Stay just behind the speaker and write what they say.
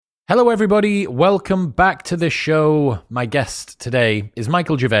Hello, everybody. Welcome back to the show. My guest today is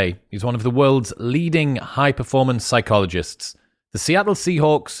Michael Gervais. He's one of the world's leading high-performance psychologists. The Seattle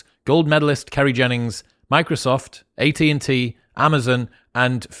Seahawks, gold medalist Kerry Jennings, Microsoft, AT&T, Amazon,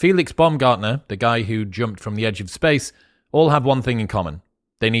 and Felix Baumgartner, the guy who jumped from the edge of space, all have one thing in common.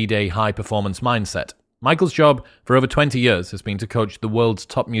 They need a high-performance mindset. Michael's job for over 20 years has been to coach the world's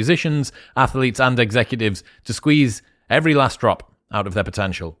top musicians, athletes, and executives to squeeze every last drop out of their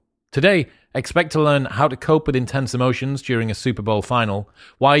potential. Today, expect to learn how to cope with intense emotions during a Super Bowl final,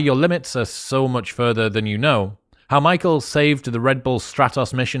 why your limits are so much further than you know, how Michael saved the Red Bull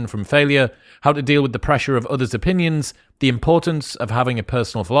Stratos mission from failure, how to deal with the pressure of others' opinions, the importance of having a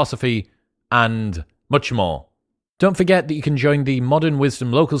personal philosophy, and much more. Don't forget that you can join the Modern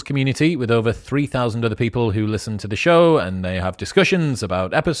Wisdom Locals community with over 3,000 other people who listen to the show, and they have discussions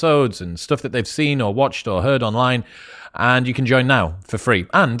about episodes and stuff that they've seen or watched or heard online. And you can join now for free.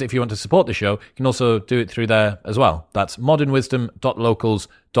 And if you want to support the show, you can also do it through there as well. That's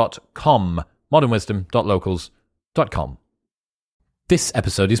modernwisdom.locals.com. modernwisdom.locals.com. This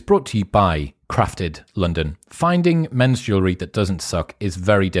episode is brought to you by Crafted London. Finding men's jewellery that doesn't suck is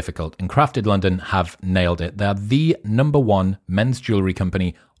very difficult, and Crafted London have nailed it. They are the #1 men's jewellery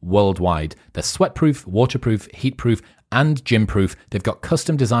company worldwide. They're sweatproof, waterproof, heatproof, and gym-proof. They've got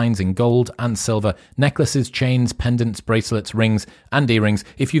custom designs in gold and silver, necklaces, chains, pendants, bracelets, rings, and earrings.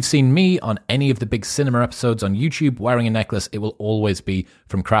 If you've seen me on any of the big cinema episodes on YouTube wearing a necklace, it will always be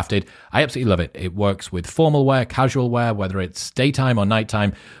from Crafted. I absolutely love it. It works with formal wear, casual wear, whether it's daytime or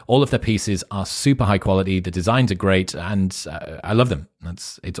nighttime. All of their pieces are super high quality. The designs are great, and I love them.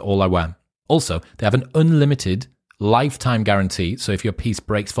 It's all I wear. Also, they have an unlimited lifetime guarantee, so if your piece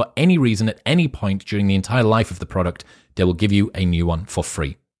breaks for any reason at any point during the entire life of the product, they will give you a new one for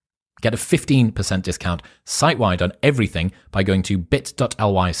free. Get a 15% discount site-wide on everything by going to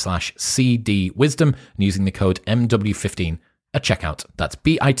bit.ly/cdwisdom and using the code MW15 at checkout. That's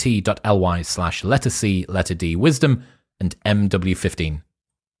bit.ly/C wisdom and MW15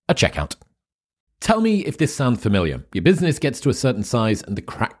 at checkout. Tell me if this sounds familiar. Your business gets to a certain size and the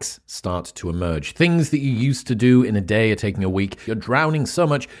cracks start to emerge. Things that you used to do in a day are taking a week. You're drowning so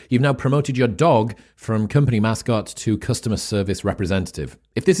much, you've now promoted your dog from company mascot to customer service representative.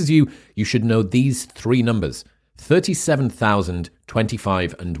 If this is you, you should know these three numbers: 37,000,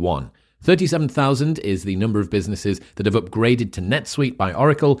 25, and 1. 37,000 is the number of businesses that have upgraded to NetSuite by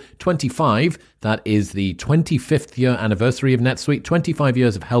Oracle. 25, that is the 25th year anniversary of NetSuite. 25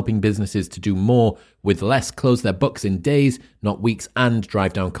 years of helping businesses to do more with less, close their books in days, not weeks, and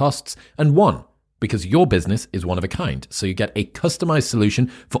drive down costs. And 1, because your business is one of a kind. So you get a customized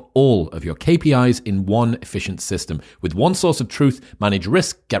solution for all of your KPIs in one efficient system. With one source of truth, manage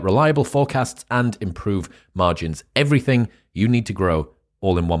risk, get reliable forecasts, and improve margins. Everything you need to grow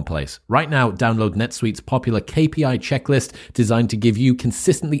all in one place. Right now, download NetSuite's popular KPI checklist designed to give you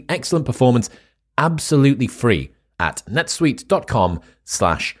consistently excellent performance absolutely free at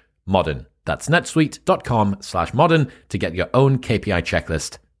netsuite.com/modern. That's netsuite.com/modern to get your own KPI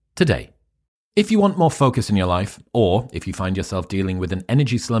checklist today. If you want more focus in your life, or if you find yourself dealing with an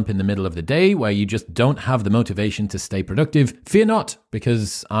energy slump in the middle of the day where you just don't have the motivation to stay productive, fear not,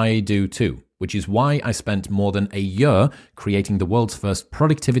 because I do too. Which is why I spent more than a year creating the world's first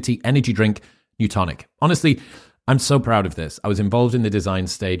productivity energy drink, Newtonic. Honestly, I'm so proud of this. I was involved in the design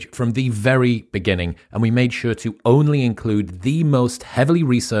stage from the very beginning, and we made sure to only include the most heavily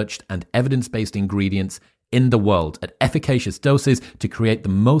researched and evidence-based ingredients in the world at efficacious doses to create the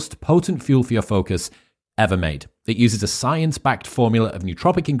most potent fuel for your focus ever made. It uses a science-backed formula of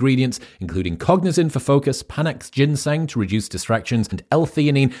nootropic ingredients, including cognizin for focus, Panax ginseng to reduce distractions, and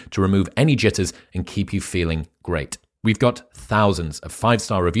L-theanine to remove any jitters and keep you feeling great. We've got thousands of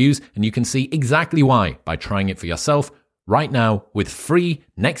 5-star reviews, and you can see exactly why by trying it for yourself right now with free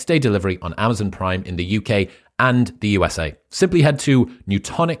next-day delivery on Amazon Prime in the UK and the USA. Simply head to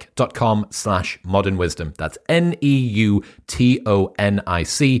newtonic.com/modernwisdom. That's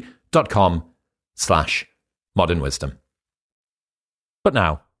neutonic.com/modern wisdom. But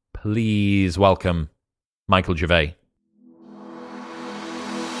now, please welcome Michael Gervais.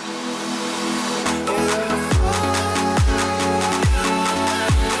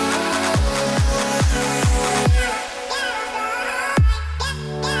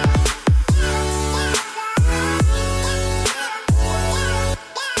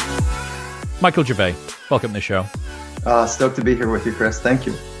 Michael Gervais, welcome to the show. Stoked to be here with you, Chris. Thank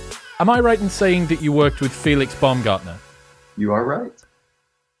you. Am I right in saying that you worked with Felix Baumgartner? You are right.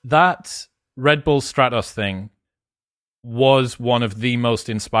 That Red Bull Stratos thing was one of the most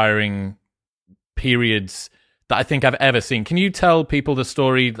inspiring periods that I think I've ever seen. Can you tell people the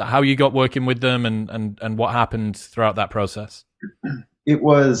story, how you got working with them and what happened throughout that process?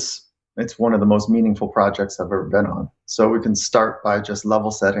 It's one of the most meaningful projects I've ever been on. So we can start by just level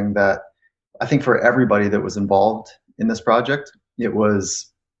setting that I think for everybody that was involved in this project, it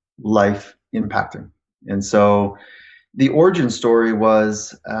was life impacting. And so the origin story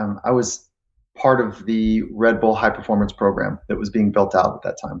was I was part of the Red Bull high performance program that was being built out at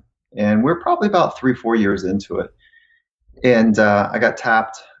that time. And we're probably about 3-4 years into it. And I got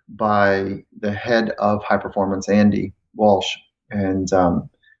tapped by the head of high performance, Andy Walsh. And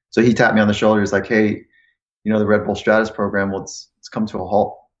so he tapped me on the shoulder. He's like, hey, the Red Bull Stratus program, well, it's come to a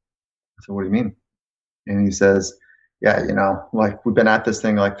halt. I said, what do you mean? And he says, yeah, like we've been at this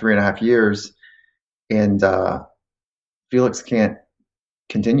thing like 3.5 years and Felix can't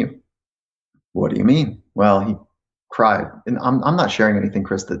continue. What do you mean? Well, he cried. And I'm not sharing anything,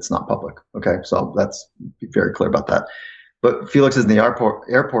 Chris, that's not public. Okay, so let's be very clear about that. But Felix is in the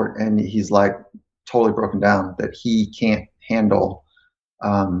airport and he's like totally broken down that he can't handle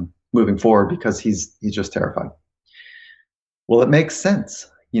moving forward because he's just terrified. Well, it makes sense.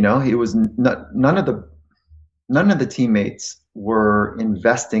 He was none of the teammates were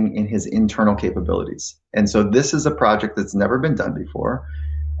investing in his internal capabilities. And so this is a project that's never been done before.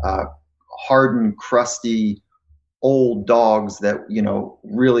 Hardened, crusty, old dogs that,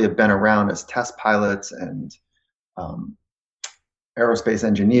 really have been around as test pilots and aerospace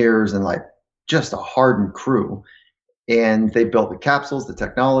engineers and like just a hardened crew. And they built the capsules, the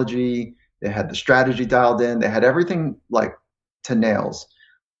technology, they had the strategy dialed in, they had everything like to nails.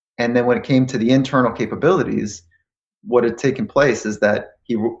 And then when it came to the internal capabilities, what had taken place is that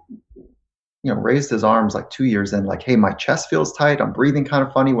he raised his arms like 2 years in, like, hey, my chest feels tight, I'm breathing kind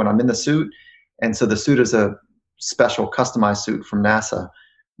of funny when I'm in the suit. And so the suit is a special customized suit from NASA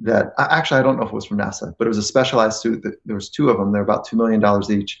that actually I don't know if it was from NASA, but it was a specialized suit that there was 2 of them. They're about $2 million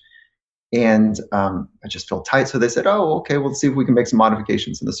each. And I just felt tight. So they said, oh, okay, we'll see if we can make some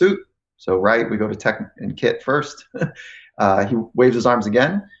modifications in the suit. So we go to tech and kit first. He waves his arms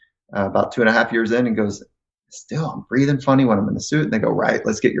again, about 2.5 years in, and goes, still, I'm breathing funny when I'm in the suit. And they go, right,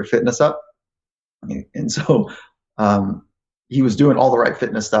 let's get your fitness up. And so he was doing all the right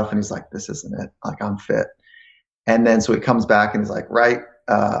fitness stuff. And he's like, this isn't it. Like, I'm fit. And then so he comes back and he's like, right,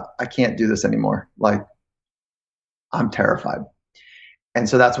 I can't do this anymore. Like, I'm terrified. And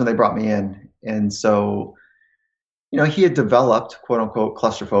so that's when they brought me in. And so, he had developed, quote unquote,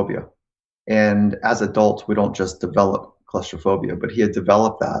 claustrophobia. And as adults, we don't just develop claustrophobia, but he had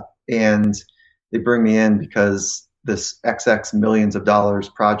developed that. And they bring me in because this XX millions of dollars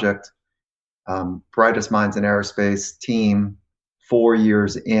project, brightest minds in aerospace team, 4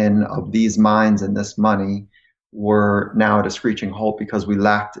 years in of these minds and this money were now at a screeching halt because we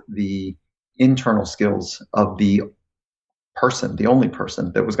lacked the internal skills of the only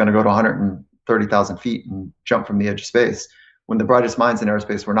person that was going to go to 130,000 feet and jump from the edge of space. When the brightest minds in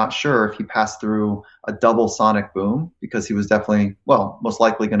aerospace were not sure if he passed through a double sonic boom, because he was definitely, most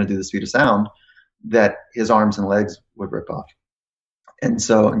likely going to do the speed of sound, that his arms and legs would rip off. And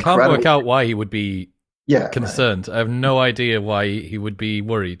so can't work out why he would be concerned. Right. I have no idea why he would be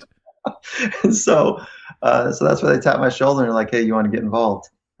worried. And so that's why they tapped my shoulder and they're like, hey, you want to get involved?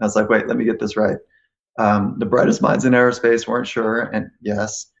 I was like, wait, let me get this right. The brightest minds in aerospace weren't sure, and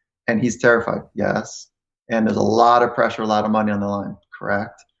yes. And he's terrified, yes. And there's a lot of pressure, a lot of money on the line,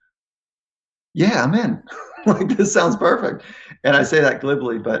 correct? Yeah, I'm in. Like, this sounds perfect. And I say that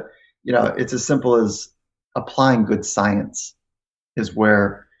glibly, but it's as simple as applying good science is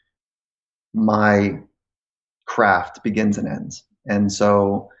where my craft begins and ends. And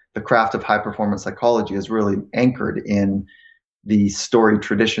so the craft of high performance psychology is really anchored in the storied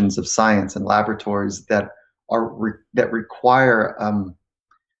traditions of science and laboratories that require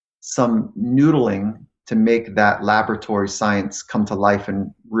some noodling to make that laboratory science come to life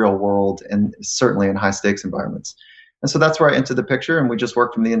in real world and certainly in high stakes environments. And so that's where I entered the picture, and we just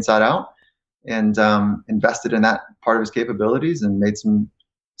worked from the inside out and invested in that part of his capabilities and made some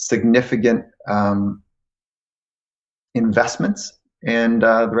significant investments. And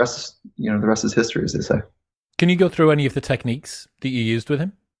the rest is history, as they say. Can you go through any of the techniques that you used with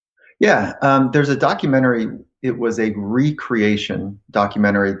him? Yeah, there's a documentary. It was a recreation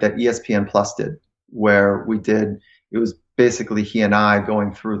documentary that ESPN Plus did, where it was basically he and I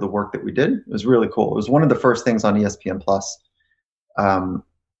going through the work that we did. It was really cool. It was one of the first things on ESPN Plus.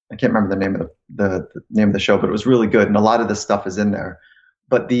 I can't remember the name of the name of the show, but it was really good, and a lot of this stuff is in there.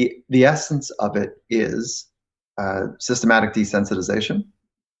 But the essence of it is systematic desensitization.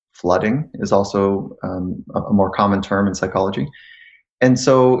 Flooding is also a more common term in psychology. And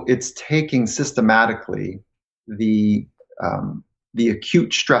so it's taking systematically the the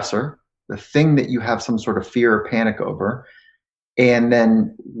acute stressor, the thing that you have some sort of fear or panic over, and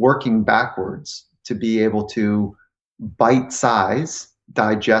then working backwards to be able to bite size,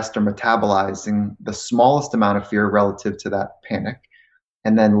 digest or metabolizing the smallest amount of fear relative to that panic,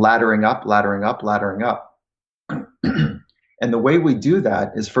 and then laddering up, laddering up, laddering up. And the way we do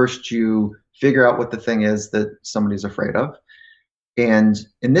that is first you figure out what the thing is that somebody's afraid of. And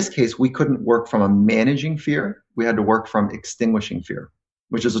in this case, we couldn't work from a managing fear. We had to work from extinguishing fear,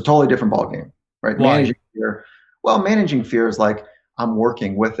 which is a totally different ballgame, right? Why? Managing fear. Well, managing fear is like I'm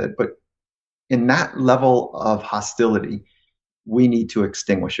working with it, but in that level of hostility, we need to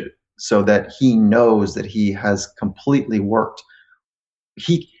extinguish it so that he knows that he has completely worked.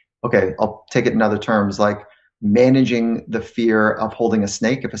 Okay, I'll take it in other terms, like managing the fear of holding a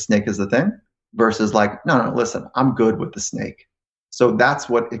snake if a snake is the thing versus like, no, listen, I'm good with the snake. So that's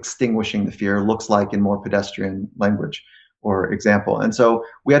what extinguishing the fear looks like in more pedestrian language or example. And so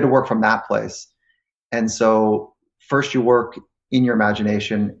we had to work from that place. And so first you work in your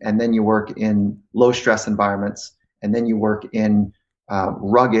imagination, and then you work in low stress environments, and then you work in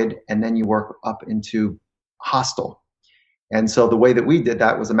rugged, and then you work up into hostile. And so the way that we did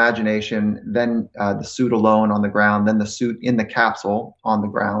that was imagination, then the suit alone on the ground, then the suit in the capsule on the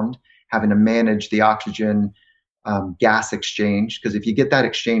ground, having to manage the oxygen gas exchange. Because if you get that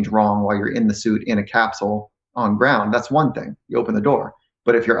exchange wrong while you're in the suit in a capsule on ground, that's one thing. You open the door.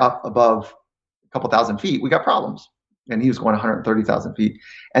 But if you're up above a couple thousand feet, we got problems. And he was going 130,000 feet.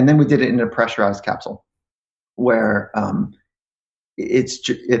 And then we did it in a pressurized capsule where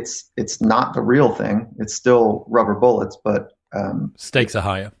it's not the real thing. It's still rubber bullets, but stakes are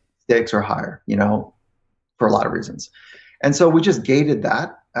higher. Stakes are higher, for a lot of reasons. And so we just gated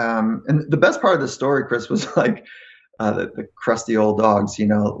that. And the best part of the story, Chris, was like the crusty old dogs,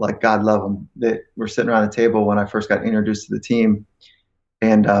 like God love them. They were sitting around a table when I first got introduced to the team,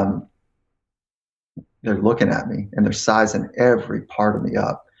 and they're looking at me and they're sizing every part of me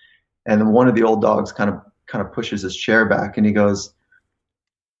up. And then one of the old dogs kind of pushes his chair back and he goes,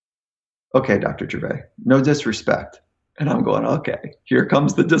 "Okay, Dr. Gervais, no disrespect." And I'm going, okay, here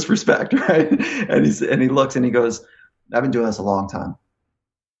comes the disrespect, right? And he looks and he goes, "I've been doing this a long time.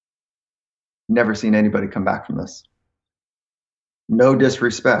 Never seen anybody come back from this. No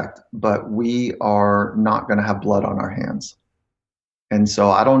disrespect, but we are not going to have blood on our hands. And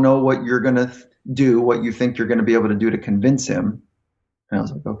so I don't know what you're going to do, what you think you're going to be able to do to convince him." And I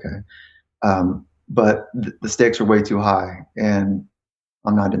was like, okay. But the stakes are way too high and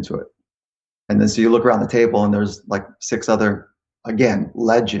I'm not into it. And then so you look around the table and there's like 6 other, again,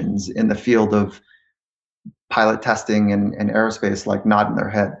 legends in the field of pilot testing and aerospace, like nodding their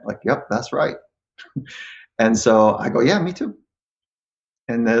head, like, "Yep, that's right." And so I go, "Yeah, me too."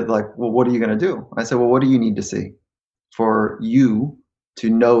 And they're like, "Well, what are you going to do?" I said, "Well, what do you need to see for you to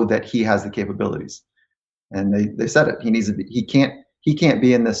know that he has the capabilities?" And they said it. He can't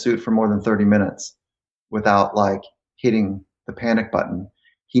be in this suit for more than 30 minutes without like hitting the panic button.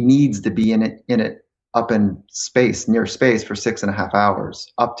 He needs to be in it up in space, near space for 6.5 hours,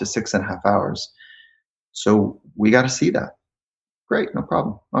 up to 6.5 hours. So we got to see that. Great, no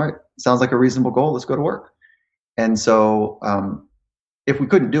problem. All right, sounds like a reasonable goal. Let's go to work. And so if we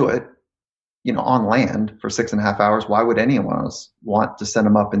couldn't do it, on land for 6.5 hours, why would any of us want to send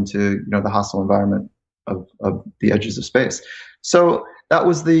them up into, the hostile environment of the edges of space? So that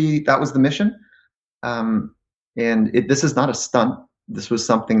was the mission. And this is not a stunt. This was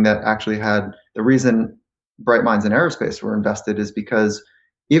something that actually had the reason bright minds in aerospace were invested is because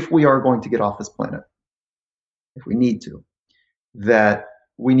if we are going to get off this planet, if we need to, that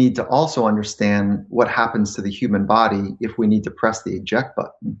we need to also understand what happens to the human body if we need to press the eject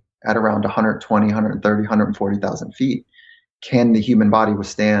button at around 120, 130, 140,000 feet. Can the human body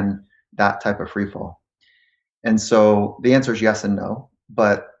withstand that type of free fall? And so the answer is yes and no,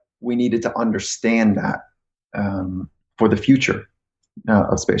 but we needed to understand that for the future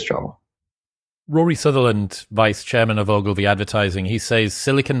of space travel. Rory Sutherland, vice chairman of Ogilvy Advertising, he says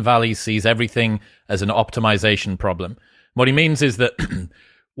Silicon Valley sees everything as an optimization problem. What he means is that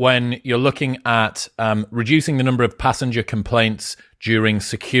when you're looking at reducing the number of passenger complaints during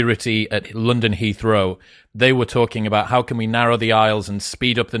security at London Heathrow, they were talking about how can we narrow the aisles and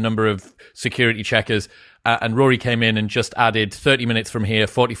speed up the number of security checkers. And Rory came in and just added 30 minutes from here,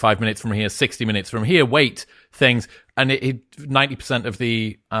 45 minutes from here, 60 minutes from here, wait things. And 90% of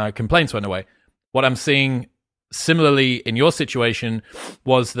the complaints went away. What I'm seeing similarly in your situation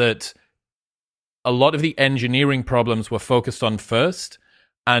was that a lot of the engineering problems were focused on first,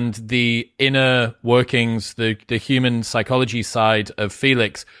 and the inner workings, the human psychology side of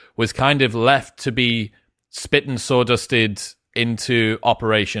Felix was kind of left to be spit and sawdusted into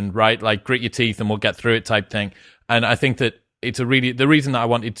operation, right? Like grit your teeth and we'll get through it type thing. And I think that the reason that I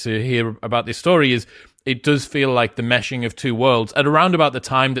wanted to hear about this story is it does feel like the meshing of two worlds at around about the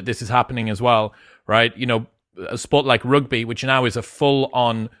time that this is happening as well, right? You know, a sport like rugby, which now is a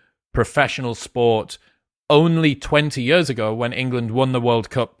full-on professional sport, only 20 years ago when England won the World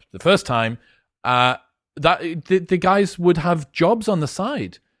Cup the first time, that the guys would have jobs on the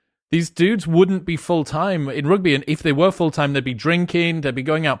side. These dudes wouldn't be full-time in rugby, and if they were full-time, they'd be drinking, they'd be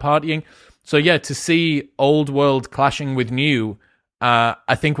going out partying. So yeah, to see old world clashing with new,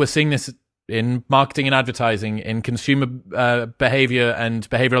 I think we're seeing this in marketing and advertising, in consumer behavior and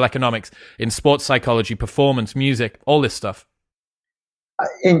behavioral economics, in sports psychology, performance, music, all this stuff.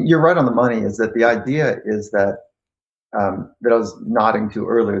 And you're right on the money, is that the idea is that that I was nodding to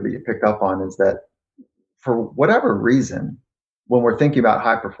earlier that you picked up on, is that for whatever reason, when we're thinking about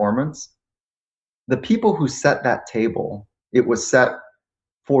high performance, the people who set that table, it was set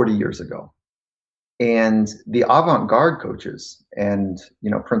 40 years ago. And the avant-garde coaches and,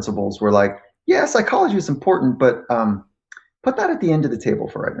 principals were like, yeah, psychology is important, but put that at the end of the table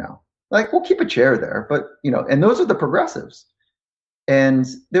for right now. Like, we'll keep a chair there, but, and those are the progressives. And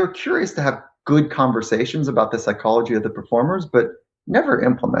they were curious to have good conversations about the psychology of the performers, but never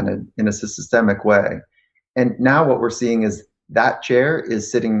implemented in a systemic way. And now what we're seeing is that chair is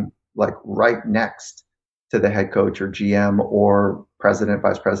sitting like right next to the head coach or GM or president,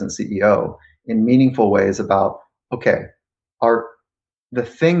 vice president, CEO in meaningful ways about, okay, the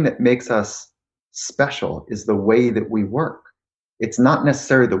thing that makes us special is the way that we work. It's not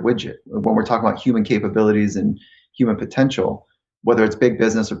necessarily the widget. When we're talking about human capabilities and human potential, whether it's big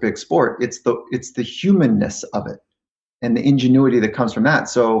business or big sport, it's the humanness of it and the ingenuity that comes from that.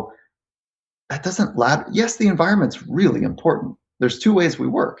 So that doesn't ladder. Yes, the environment's really important. There's two ways we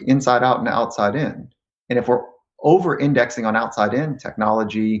work, inside out and outside in. And if we're over-indexing on outside in,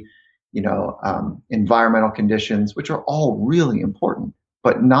 technology, environmental conditions, which are all really important,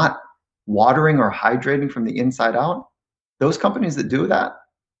 but not watering or hydrating from the inside out, those companies that do that,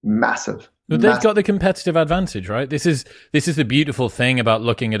 massive. They've got the competitive advantage, right? This is the beautiful thing about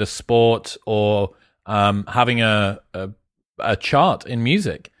looking at a sport or having a chart in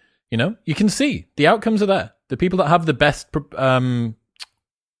music. You can see the outcomes are there. The people that have the best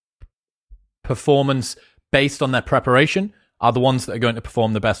performance based on their preparation are the ones that are going to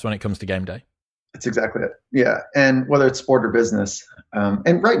perform the best when it comes to game day. That's exactly it. Yeah. And whether it's sport or business.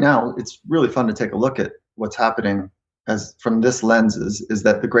 And right now, it's really fun to take a look at what's happening as from this lens is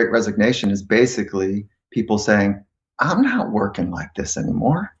that the Great Resignation is basically people saying, I'm not working like this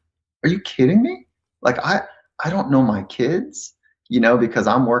anymore. Are you kidding me? Like, I don't know my kids, because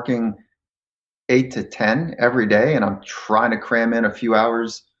I'm working 8 to 10 every day and I'm trying to cram in a few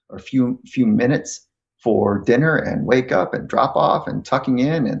hours or a few minutes for dinner and wake up and drop off and tucking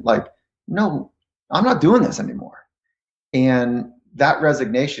in and no, I'm not doing this anymore. And that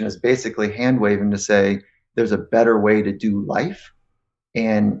resignation is basically hand waving to say there's a better way to do life.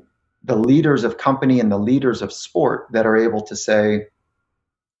 And the leaders of company and the leaders of sport that are able to say,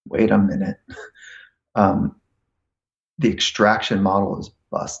 wait a minute, the extraction model is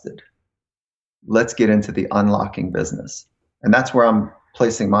busted. Let's get into the unlocking business. And that's where I'm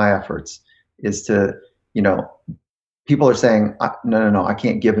placing my efforts, is to, people are saying, no, I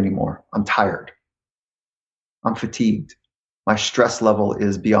can't give anymore. I'm tired. I'm fatigued. My stress level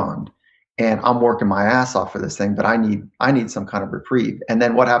is beyond. And I'm working my ass off for this thing, but I need some kind of reprieve. And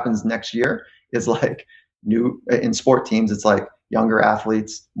then what happens next year is like in sport teams, it's like younger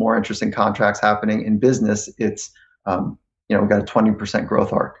athletes, more interesting contracts happening. In business, it's, we've got a 20%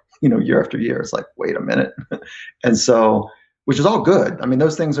 growth arc, year after year. It's like, wait a minute. And so, which is all good. I mean,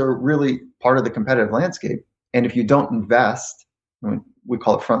 those things are really part of the competitive landscape. And if you don't invest, we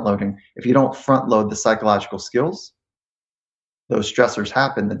call it front loading. If you don't front load the psychological skills, those stressors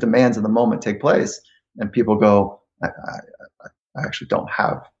happen, the demands of the moment take place, and people go, I actually don't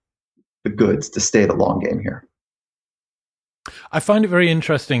have the goods to stay the long game here. I find it very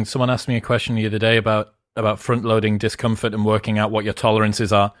interesting. Someone asked me a question the other day about front loading discomfort and working out what your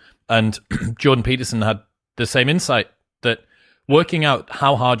tolerances are. And Jordan Peterson had the same insight, that working out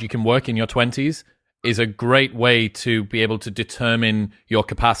how hard you can work in your 20s is a great way to be able to determine your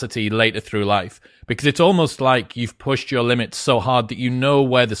capacity later through life, because it's almost like you've pushed your limits so hard that you know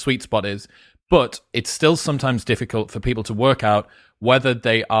where the sweet spot is, but it's still sometimes difficult for people to work out whether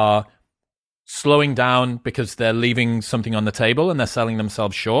they are slowing down because they're leaving something on the table and they're selling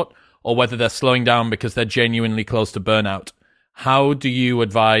themselves short, or whether they're slowing down because they're genuinely close to burnout. How do you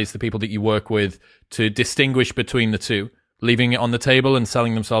advise the people that you work with to distinguish between the two, leaving it on the table and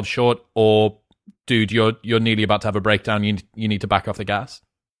selling themselves short, or dude, you're nearly about to have a breakdown. You need to back off the gas?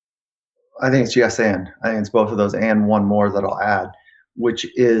 I think it's yes and. I think it's both of those and one more that I'll add, which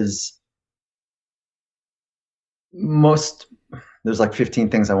is there's like 15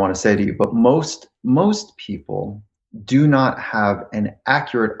 things I want to say to you, but most people do not have an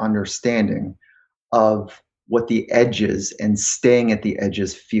accurate understanding of what the edges and staying at the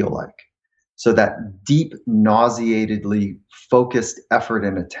edges feel like. So that deep, nauseatedly focused effort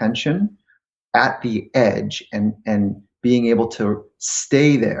and attention at the edge and being able to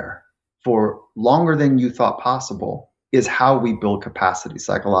stay there for longer than you thought possible is how we build capacity,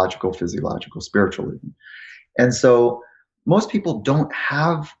 psychological, physiological, spiritual even. And so most people don't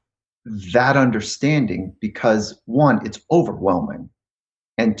have that understanding because one, it's overwhelming,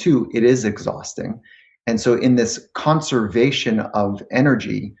 and two, it is exhausting. And so in this conservation of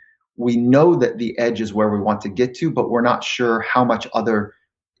energy, we know that the edge is where we want to get to, but we're not sure how much other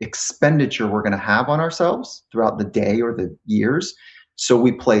expenditure we're going to have on ourselves throughout the day or the years. So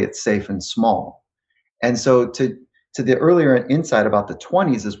we play it safe and small. And so to the earlier insight about the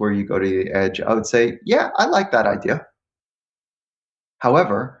 20s is where you go to the edge, I would say, yeah, I like that idea.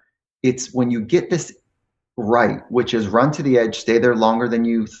 However, it's when you get this right, which is run to the edge, stay there longer than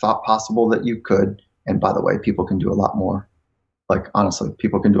you thought possible that you could. And by the way, people can do a lot more. Like, honestly,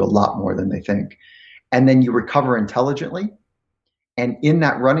 people can do a lot more than they think. And then you recover intelligently. And in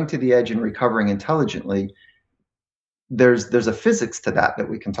that running to the edge and recovering intelligently, there's a physics to that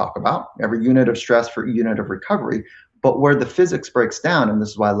we can talk about. Every unit of stress for a unit of recovery. But where the physics breaks down, and this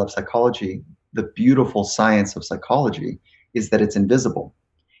is why I love psychology, the beautiful science of psychology is that it's invisible.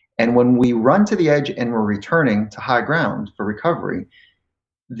 And when we run to the edge and we're returning to high ground for recovery,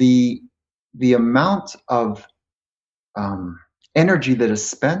 the amount of energy that is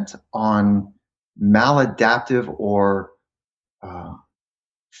spent on maladaptive or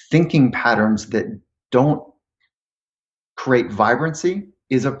thinking patterns that don't create vibrancy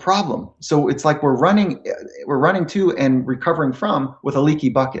is a problem. So it's like we're running to and recovering from with a leaky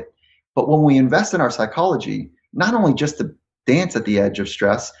bucket. But when we invest in our psychology, not only just to dance at the edge of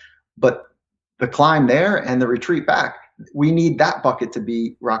stress, but the climb there and the retreat back, we need that bucket to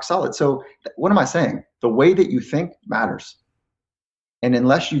be rock solid. So what am I saying? The way that you think matters. And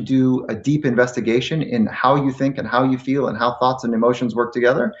unless you do a deep investigation in how you think and how you feel and how thoughts and emotions work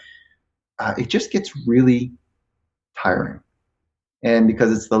together, it just gets really tiring. And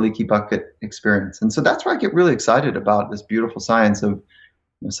because it's the leaky bucket experience. And so that's where I get really excited about this beautiful science of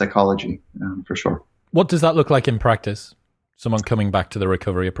psychology, for sure. What does that look like in practice? Someone coming back to the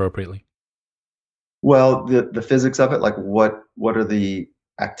recovery appropriately? Well, the physics of it, like what are the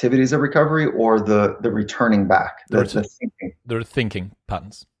activities of recovery or the returning back, the thinking. The thinking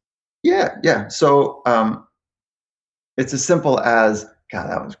patterns. Yeah. So it's as simple as, God,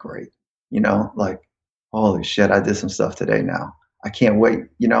 that was great. Like, holy shit, I did some stuff today now. I can't wait.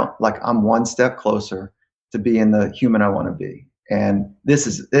 Like I'm one step closer to being the human I want to be. And this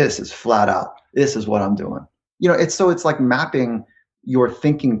is flat out. This is what I'm doing. It's like mapping your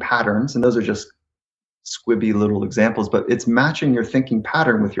thinking patterns, and those are just squibby little examples, but it's matching your thinking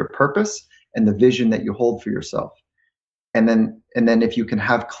pattern with your purpose and the vision that you hold for yourself. And then if you can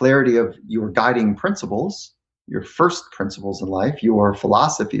have clarity of your guiding principles, your first principles in life, your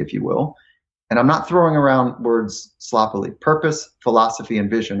philosophy, if you will, and I'm not throwing around words sloppily. Purpose, philosophy,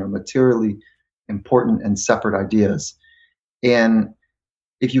 and vision are materially important and separate ideas. And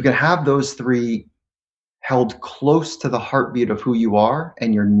if you can have those three held close to the heartbeat of who you are,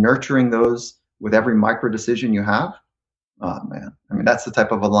 and you're nurturing those with every micro decision you have, oh man, I mean, that's the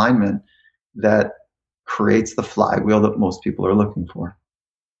type of alignment that creates the flywheel that most people are looking for.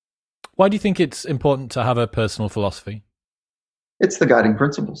 Why do you think it's important to have a personal philosophy? It's the guiding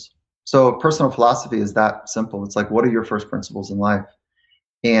principles. So personal philosophy is that simple. It's like, what are your first principles in life?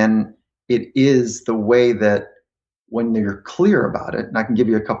 And it is the way that when you're clear about it, and I can give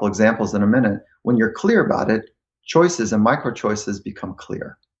you a couple examples in a minute, when you're clear about it, choices and micro choices become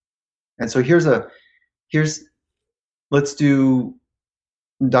clear. And so let's do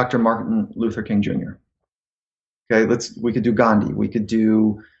Dr. Martin Luther King Jr. Okay, we could do Gandhi, we could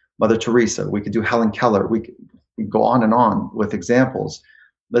do Mother Teresa, we could do Helen Keller, we could go on and on with examples.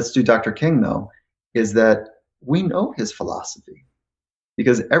 Let's do Dr. King, though, is that we know his philosophy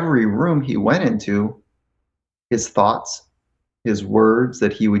because every room he went into, his thoughts, his words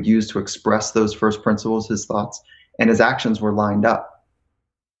that he would use to express those first principles, his thoughts, and his actions were lined up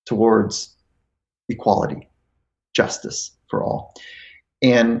towards equality, justice for all.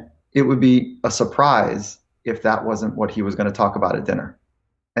 And it would be a surprise if that wasn't what he was going to talk about at dinner.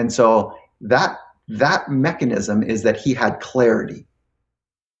 And so that mechanism is that he had clarity.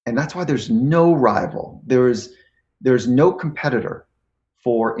 And that's why there's no rival. There's no competitor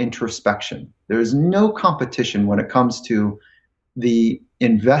for introspection. There's no competition when it comes to the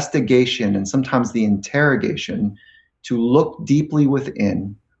investigation and sometimes the interrogation to look deeply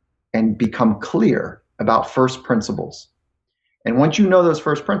within and become clear about first principles. And once you know those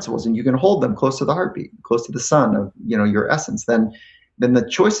first principles and you can hold them close to the heartbeat, close to the sun of your essence, then the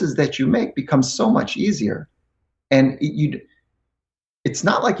choices that you make become so much easier. And it's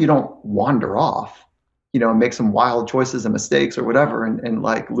not like you don't wander off, and make some wild choices and mistakes or whatever, and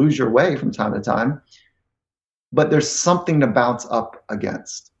like lose your way from time to time. But there's something to bounce up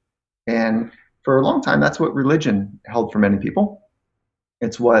against. And for a long time, that's what religion held for many people.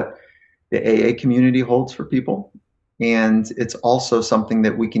 It's what the AA community holds for people. And it's also something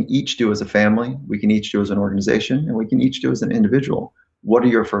that we can each do as a family, we can each do as an organization, and we can each do as an individual. What are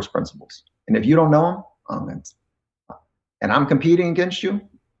your first principles? And if you don't know them, and I'm competing against you,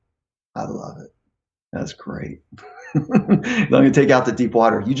 I love it. That's great. I'm going to take out the deep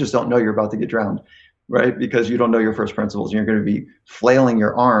water. You just don't know you're about to get drowned, right? Because you don't know your first principles. You're going to be flailing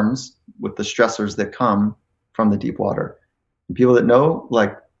your arms with the stressors that come from the deep water. And people that know,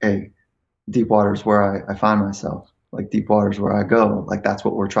 like, hey, deep water is where I find myself. Like, deep water is where I go. Like, that's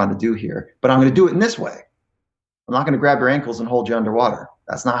what we're trying to do here. But I'm going to do it in this way. I'm not going to grab your ankles and hold you underwater.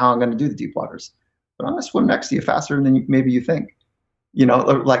 That's not how I'm going to do the deep waters. But I'm going to swim next to you faster than maybe you think.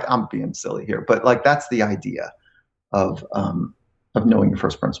 Like, I'm being silly here, but like, that's the idea of knowing your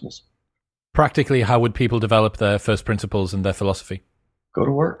first principles. Practically, how would people develop their first principles and their philosophy? Go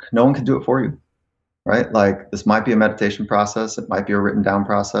to work. No one can do it for you, right? Like, this might be a meditation process. It might be a written down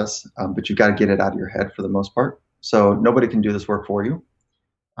process, but you've got to get it out of your head for the most part. So nobody can do this work for you.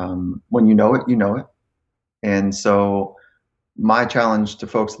 When you know it, you know it. And so my challenge to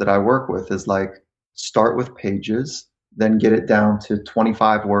folks that I work with is like, start with pages, then get it down to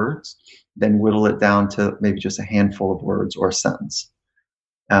 25 words, then whittle it down to maybe just a handful of words or a sentence.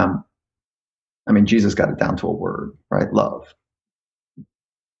 Jesus got it down to a word, right? Love.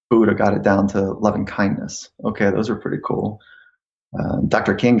 Buddha got it down to loving kindness. Okay, those are pretty cool.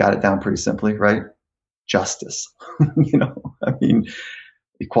 Dr. King got it down pretty simply, right? Justice.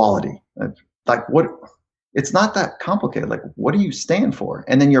 Equality. Like, what? It's not that complicated. Like, what do you stand for?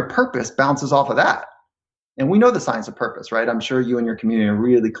 And then your purpose bounces off of that. And we know the science of purpose, right? I'm sure you and your community are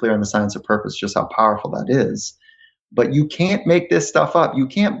really clear on the science of purpose, just how powerful that is. But you can't make this stuff up. You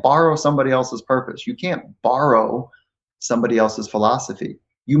can't borrow somebody else's purpose. You can't borrow somebody else's philosophy.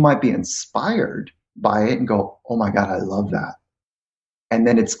 You might be inspired by it and go, oh my God, I love that. And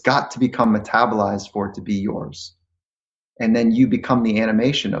then it's got to become metabolized for it to be yours. And then you become the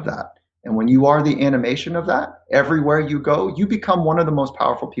animation of that. And when you are the animation of that, everywhere you go, you become one of the most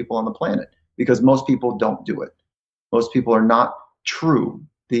powerful people on the planet, because most people don't do it. Most people are not true.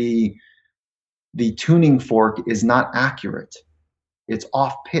 The tuning fork is not accurate. It's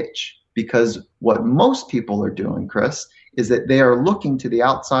off pitch, because what most people are doing, Chris, is that they are looking to the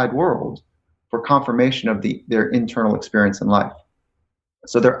outside world for confirmation of their internal experience in life.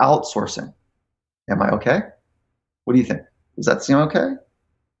 So they're outsourcing. Am I okay? What do you think? Does that seem okay?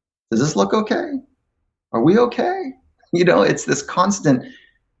 Does this look okay? Are we okay? It's this constant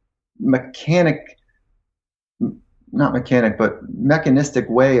mechanistic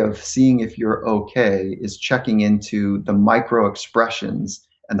way of seeing if you're okay, is checking into the micro expressions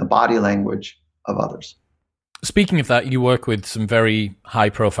and the body language of others. Speaking of that, you work with some very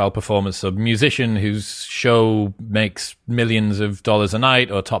high-profile performers, a musician whose show makes millions of dollars a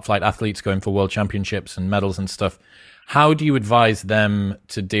night, or top-flight athletes going for world championships and medals and stuff. How do you advise them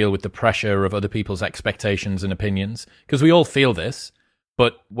to deal with the pressure of other people's expectations and opinions? Because we all feel this,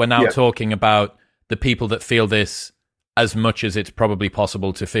 but we're now talking about the people that feel this as much as it's probably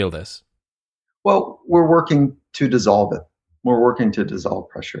possible to feel this. Well, we're working to dissolve it. We're working to dissolve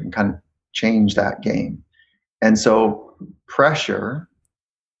pressure and kind of change that game. And so pressure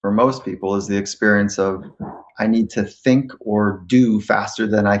for most people is the experience of, I need to think or do faster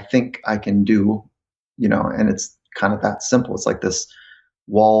than I think I can do, and it's kind of that simple. It's like this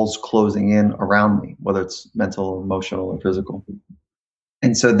walls closing in around me, whether it's mental, emotional, or physical.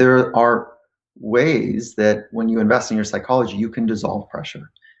 And so there are ways that when you invest in your psychology, you can dissolve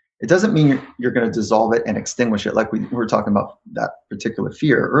pressure. It doesn't mean you're going to dissolve it and extinguish it, like we were talking about that particular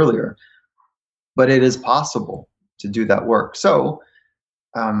fear earlier, but it is possible to do that work. So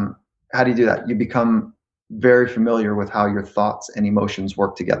how do you do that? You become very familiar with how your thoughts and emotions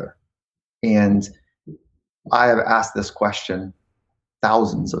work together. And I have asked this question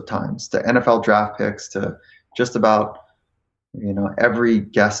thousands of times to NFL draft picks, to just about every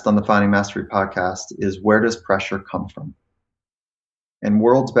guest on the Finding Mastery podcast, is, where does pressure come from? And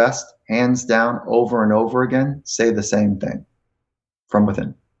world's best, hands down, over and over again, say the same thing from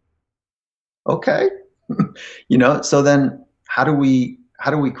within. Okay. So then how do we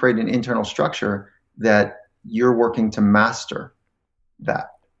create an internal structure that you're working to master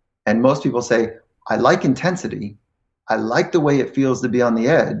that? And most people say, I like intensity. I like the way it feels to be on the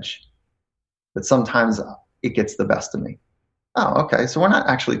edge, but sometimes it gets the best of me. Oh, okay. So we're not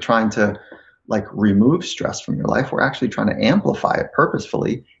actually trying to like remove stress from your life. We're actually trying to amplify it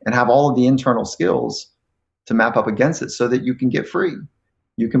purposefully and have all of the internal skills to map up against it so that you can get free.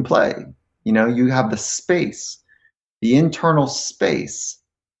 You can play. You have the space, the internal space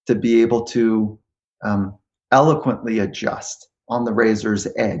to be able to eloquently adjust on the razor's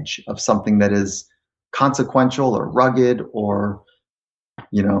edge of something that is consequential or rugged or,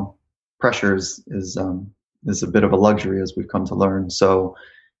 pressure is a bit of a luxury as we've come to learn. So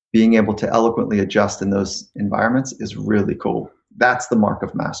being able to eloquently adjust in those environments is really cool. That's the mark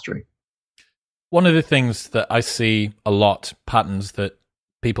of mastery. One of the things that I see a lot, patterns that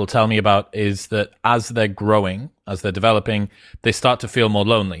people tell me about, is that as they're growing, as they're developing, they start to feel more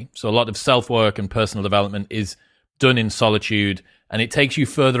lonely. So a lot of self-work and personal development is done in solitude, and it takes you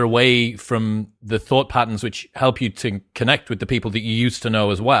further away from the thought patterns which help you to connect with the people that you used to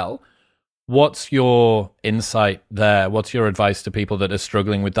know as well. What's your insight there? What's your advice to people that are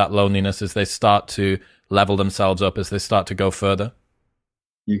struggling with that loneliness as they start to level themselves up, as they start to go further?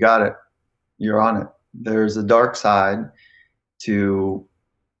 You got it. You're on it. There's a dark side to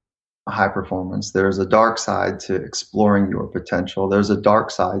high performance. There's a dark side to exploring your potential. There's a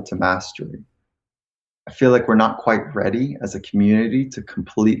dark side to mastery. I feel like we're not quite ready as a community to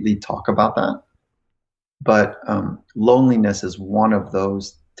completely talk about that. But loneliness is one of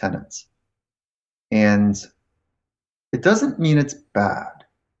those tenets. And it doesn't mean it's bad.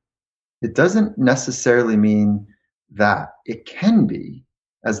 It doesn't necessarily mean that. It can be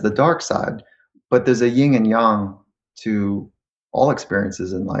as the dark side, but there's a yin and yang to all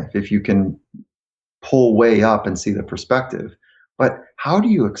experiences in life if you can pull way up and see the perspective. But how do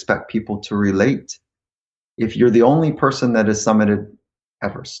you expect people to relate if you're the only person that has summited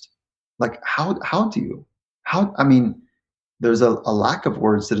Everest? Like, how do you? I mean, there's a lack of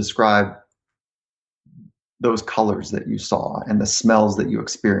words to describe those colors that you saw and the smells that you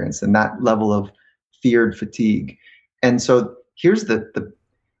experienced and that level of feared fatigue. And so here's the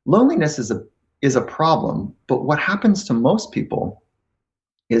loneliness is a problem, but what happens to most people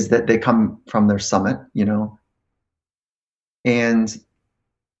is that they come from their summit, and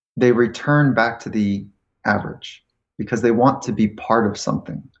they return back to the average because they want to be part of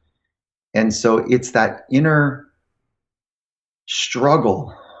something. And so it's that inner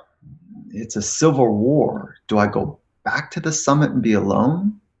struggle. It's a civil war. Do I go back to the summit and be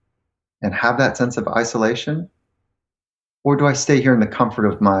alone and have that sense of isolation? Or do I stay here in the comfort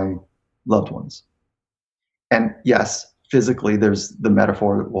of my loved ones? And yes, physically, there's the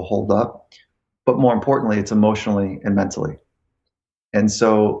metaphor that will hold up, but more importantly, it's emotionally and mentally. And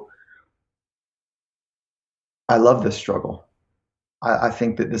so I love this struggle. I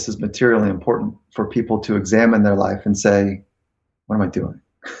think that this is materially important for people to examine their life and say, what am I doing?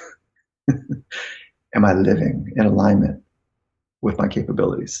 Am I living in alignment with my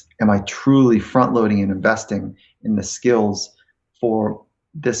capabilities? Am I truly front loading and investing in the skills for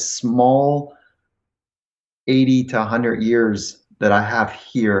this small 80 to 100 years that I have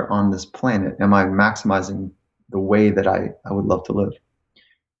here on this planet? Am I maximizing the way that I would love to live?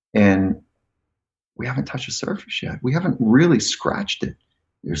 And we haven't touched the surface yet. We haven't really scratched it.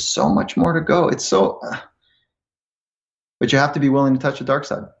 There's so much more to go. But you have to be willing to touch the dark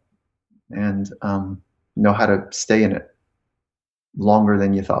side and know how to stay in it longer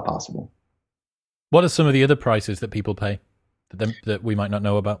than you thought possible. What are some of the other prices that people pay that we might not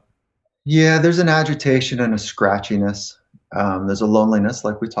know about? Yeah, there's an agitation and a scratchiness. There's a loneliness,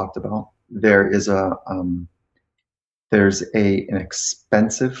 like we talked about. There's an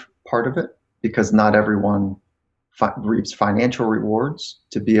expensive part of it because not everyone reaps financial rewards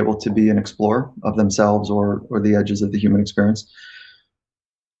to be able to be an explorer of themselves or the edges of the human experience.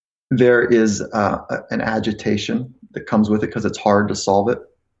 There is an agitation that comes with it because it's hard to solve it.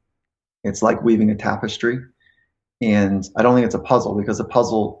 It's like weaving a tapestry. And I don't think it's a puzzle because a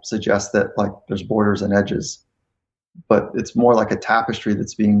puzzle suggests that like there's borders and edges, but it's more like a tapestry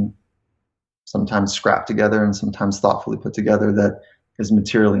that's being sometimes scrapped together and sometimes thoughtfully put together that is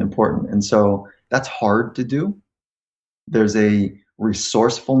materially important. And so that's hard to do. There's a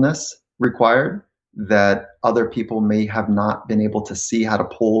resourcefulness required that other people may have not been able to see how to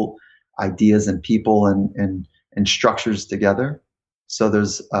pull ideas and people and structures together. So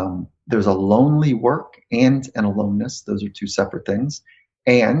there's a lonely work and an aloneness. Those are two separate things.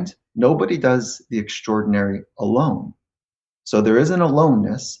 And nobody does the extraordinary alone. So there is an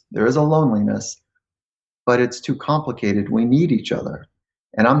aloneness, there is a loneliness, but it's too complicated. We need each other.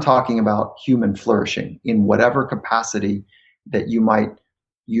 And I'm talking about human flourishing in whatever capacity that you might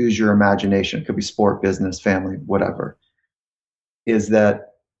use your imagination. It could be sport, business, family, whatever. Is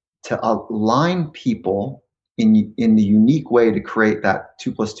that to align people in the unique way to create that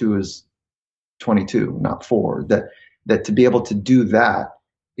 2 + 2 is 22, not 4. That to be able to do that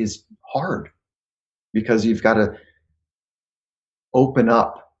is hard because you've got to open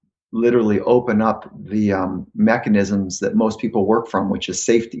up, literally open up the mechanisms that most people work from, which is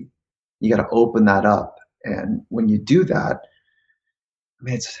safety. You got to open that up, and when you do that, I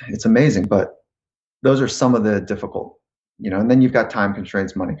mean, it's amazing. But those are some of the difficult, and then you've got time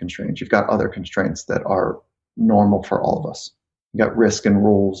constraints, money constraints. You've got other constraints that are normal for all of us. You got risk and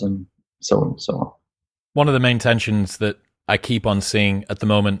rules and so on and so on. One of the main tensions that I keep on seeing at the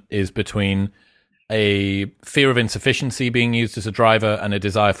moment is between a fear of insufficiency being used as a driver and a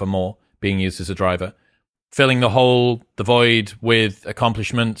desire for more being used as a driver, filling the hole, the void with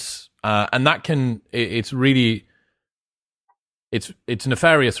accomplishments. And that it's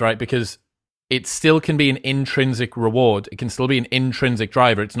nefarious, right? Because it still can be an intrinsic reward. It can still be an intrinsic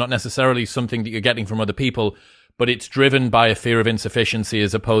driver. It's not necessarily something that you're getting from other people, but it's driven by a fear of insufficiency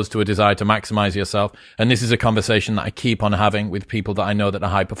as opposed to a desire to maximize yourself. And this is a conversation that I keep on having with people that I know that are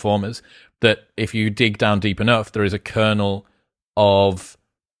high performers, that if you dig down deep enough, there is a kernel of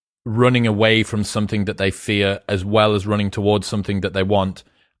running away from something that they fear as well as running towards something that they want.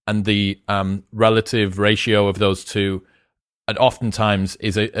 And the relative ratio of those two oftentimes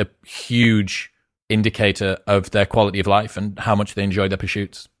is a huge indicator of their quality of life and how much they enjoy their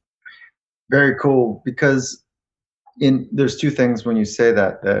pursuits. Very cool, because there's two things when you say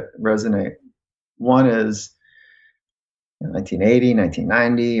that resonate. One is 1980,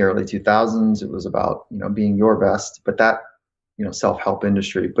 1990, early 2000s. It was about being your best, but that self-help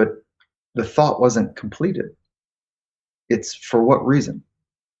industry. But the thought wasn't completed. It's for what reason?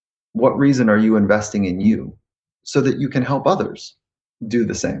 What reason are you investing in you so that you can help others do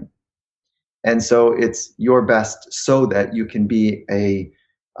the same? And so it's your best so that you can be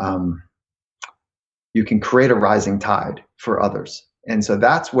you can create a rising tide for others. And so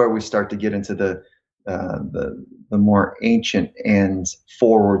that's where we start to get into the more ancient and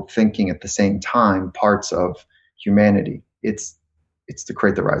forward thinking at the same time parts of humanity. It's to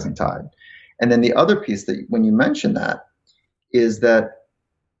create the rising tide. And then the other piece that when you mention that is that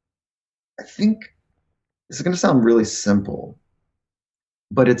I think this is going to sound really simple,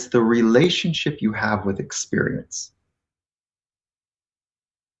 but it's the relationship you have with experience.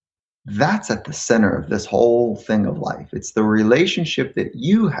 That's at the center of this whole thing of life. It's the relationship that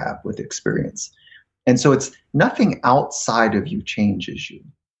you have with experience. And so it's nothing outside of you changes you.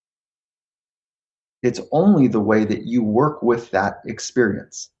 It's only the way that you work with that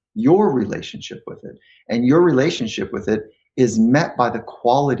experience, your relationship with it. And your relationship with it is met by the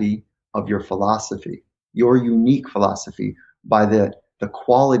quality of your philosophy, your unique philosophy, by the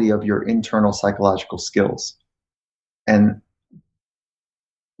quality of your internal psychological skills. And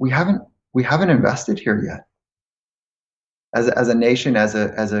we haven't invested here yet. As a nation, as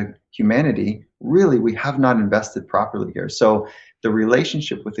a humanity, really, we have not invested properly here. So the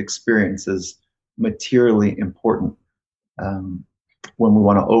relationship with experience is materially important when we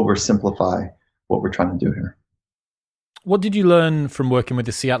want to oversimplify what we're trying to do here. What did you learn from working with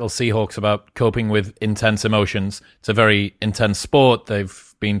the Seattle Seahawks about coping with intense emotions? It's a very intense sport.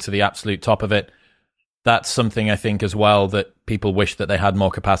 They've been to the absolute top of it. That's something I think as well that people wish that they had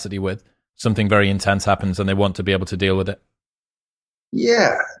more capacity with. Something very intense happens and they want to be able to deal with it.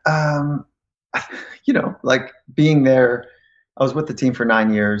 Yeah. Like being there, I was with the team for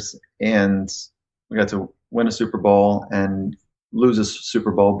 9 years and we got to win a Super Bowl and lose a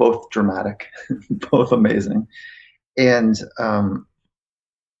Super Bowl, both dramatic, both amazing. And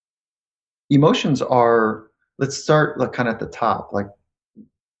emotions are, let's start kind of at the top. Like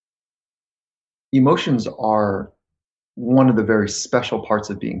emotions are one of the very special parts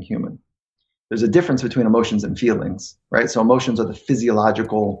of being human. There's a difference between emotions and feelings, right? So emotions are the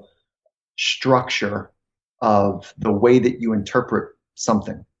physiological structure of the way that you interpret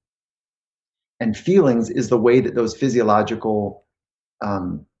something. And feelings is the way that those physiological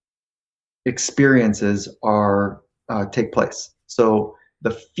experiences take place. So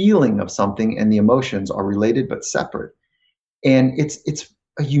the feeling of something and the emotions are related but separate. And it's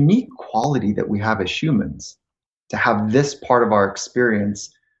a unique quality that we have as humans to have this part of our experience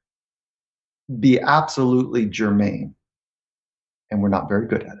be absolutely germane. and we're not very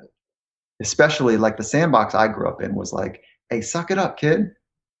good at it. Especially like the sandbox I grew up in was like, hey, suck it up, kid.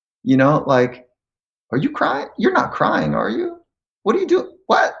 Like, are you crying? You're not crying, are you? What are you doing?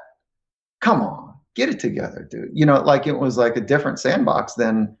 What? Come on, get it together, dude. Like it was like a different sandbox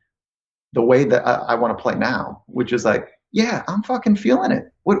than the way that I want to play now, which is like, yeah, I'm fucking feeling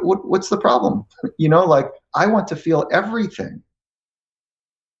it. What's the problem? Like I want to feel everything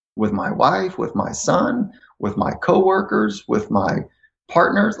with my wife, with my son, with my coworkers, with my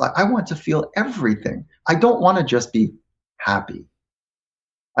partners. Like I want to feel everything. I don't want to just be happy.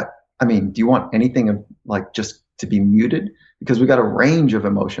 I mean, do you want anything of like just to be muted? Because we got a range of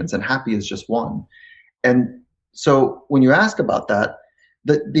emotions and happy is just one. And so when you ask about that,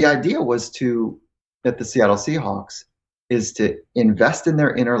 the idea was at the Seattle Seahawks is to invest in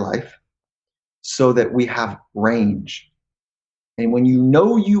their inner life so that we have range. And when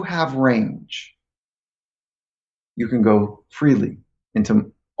you have range, you can go freely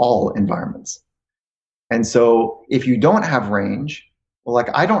into all environments. And so if you don't have range, well, like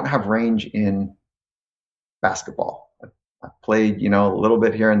I don't have range in basketball. I played, a little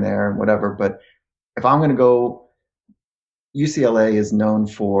bit here and there and whatever, but if I'm going to go, UCLA is known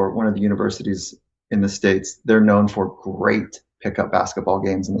for one of the universities in the States. They're known for great pickup basketball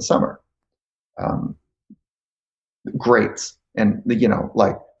games in the summer. Greats. And,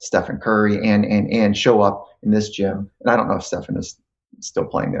 like Stephen Curry and show up in this gym. And I don't know if Stephen is still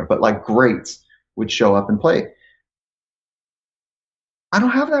playing there, but like greats would show up and play. I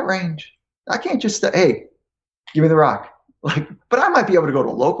don't have that range. I can't just say, hey, give me the rock. Like, but I might be able to go to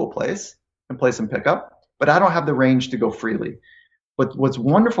a local place and play some pickup, but I don't have the range to go freely. But what's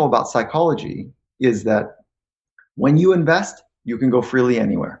wonderful about psychology is that when you invest, you can go freely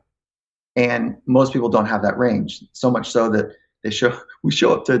anywhere. And most people don't have that range, so much so that we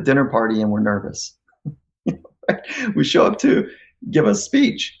show up to a dinner party and we're nervous. We show up to give a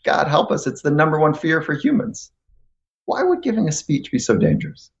speech. God help us. It's the number one fear for humans. Why would giving a speech be so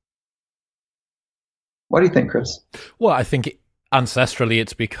dangerous? What do you think, Chris? Well, I think ancestrally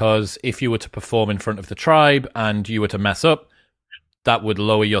it's because if you were to perform in front of the tribe and you were to mess up, that would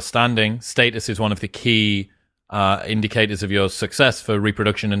lower your standing. Status is one of the key indicators of your success for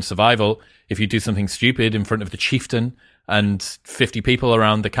reproduction and survival. If you do something stupid in front of the chieftain and 50 people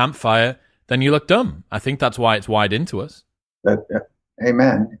around the campfire, then you look dumb. I think that's why it's wired into us.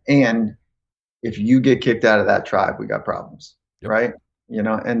 Amen. And if you get kicked out of that tribe, we got problems, right?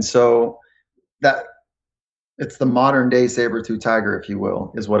 And so that it's the modern day saber-tooth tiger, if you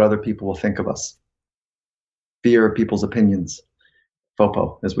will, is what other people will think of us. Fear of people's opinions,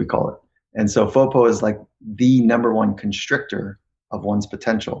 FOPO, as we call it. And so FOPO is like the number one constrictor of one's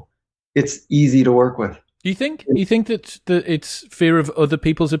potential. It's easy to work with. Do you think that it's fear of other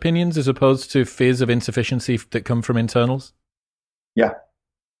people's opinions as opposed to fears of insufficiency that come from internals? Yeah,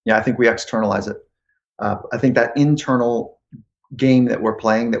 I think we externalize it. I think that internal game that we're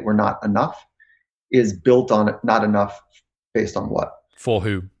playing, that we're not enough, is built on not enough based on what? For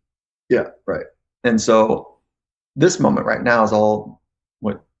who? Yeah, right. And so this moment right now is all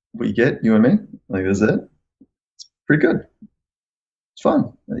what we get, you and me. Like, this is it. It's pretty good. It's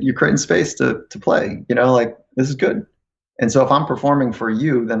fun. You're creating space to play, like this is good. And so if I'm performing for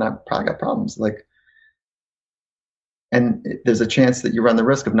you, then I've probably got problems. Like, and there's a chance that you run the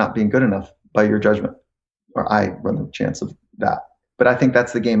risk of not being good enough by your judgment, or I run the chance of that. But I think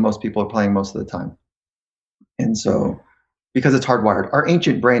that's the game most people are playing most of the time. And so, because it's hardwired, our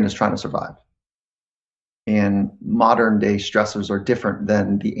ancient brain is trying to survive. And modern day stressors are different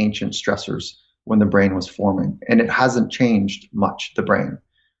than the ancient stressors when the brain was forming. And it hasn't changed much, the brain.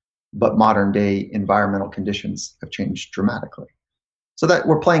 But modern day environmental conditions have changed dramatically. So that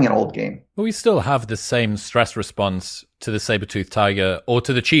we're playing an old game. But we still have the same stress response to the saber-toothed tiger or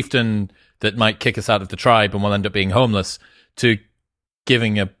to the chieftain that might kick us out of the tribe and we'll end up being homeless, to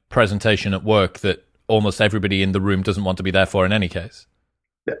giving a presentation at work that almost everybody in the room doesn't want to be there for in any case.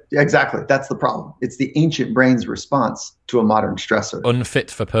 Yeah, exactly. That's the problem. It's the ancient brain's response to a modern stressor.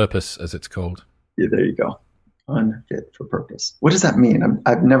 Unfit for purpose, as it's called. Yeah, there you go. Unfit for purpose. What does that mean?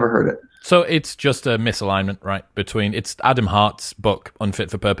 I've never heard it. So it's just a misalignment, right? It's Adam Hart's book, Unfit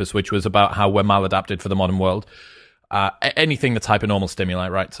for Purpose, which was about how we're maladapted for the modern world. Anything that's hypernormal stimuli,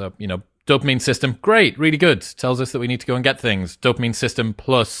 right? So, dopamine system, great, really good. Tells us that we need to go and get things. Dopamine system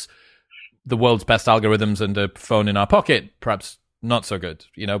plus the world's best algorithms and a phone in our pocket, perhaps not so good.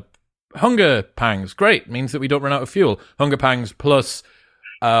 Hunger pangs, great, means that we don't run out of fuel. Hunger pangs plus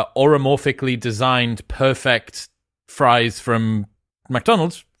oromorphically designed perfect fries from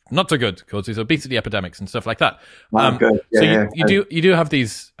McDonald's, not so good, causes obesity epidemics and stuff like that. Good. Yeah, you do have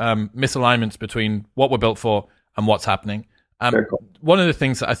these misalignments between what we're built for and what's happening. Very cool. One of the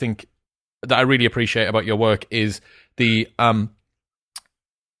things that I think that I really appreciate about your work is the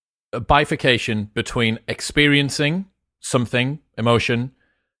bifurcation between experiencing something, emotion,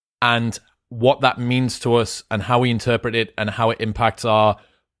 and what that means to us and how we interpret it and how it impacts our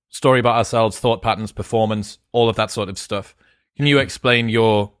story about ourselves, thought patterns, performance, all of that sort of stuff. Can you explain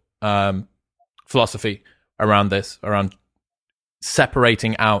your philosophy around this, around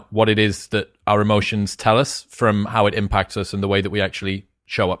separating out what it is that our emotions tell us from how it impacts us and the way that we actually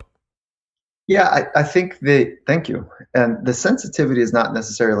show up? Yeah, I think thank you. And the sensitivity is not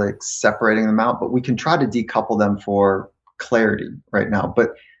necessarily separating them out, but we can try to decouple them for clarity right now.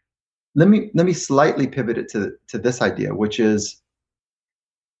 But let me slightly pivot it to this idea, which is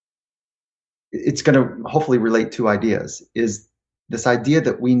it's going to hopefully relate to ideas, is this idea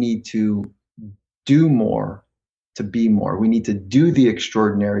that we need to do more to be more. We need to do the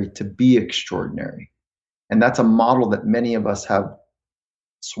extraordinary to be extraordinary. And that's a model that many of us have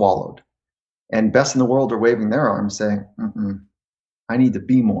swallowed. And best in the world are waving their arms saying, I need to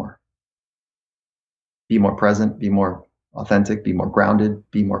be more present, be more authentic, be more grounded,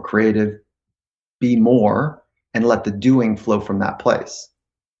 be more creative, be more, and let the doing flow from that place.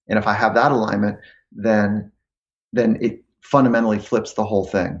 And if I have that alignment, then it fundamentally flips the whole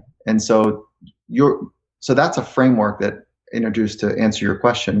thing. And so that's a framework that introduced to answer your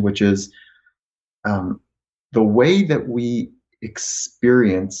question, which is the way that we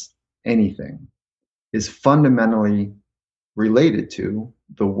experience anything is fundamentally related to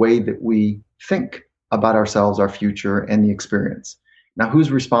the way that we think about ourselves, our future, and the experience. Now, who's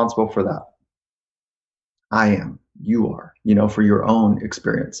responsible for that? I am. You are, for your own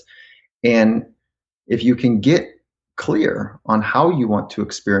experience. And if you can get clear on how you want to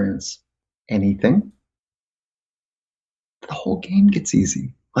experience anything, the whole game gets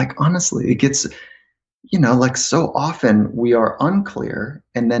easy. Like, honestly, it gets, like so often we are unclear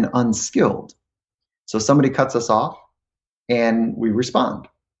and then unskilled. So somebody cuts us off and we respond.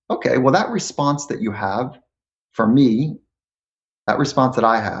 Okay, well, that response that you have, for me, that response that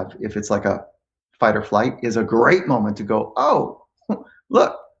I have, if it's like a fight or flight, is a great moment to go, oh,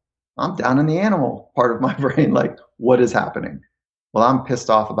 look, I'm down in the animal part of my brain. Like, what is happening? Well, I'm pissed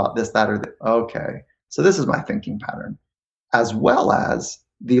off about this, that, or that. Okay, so this is my thinking pattern, as well as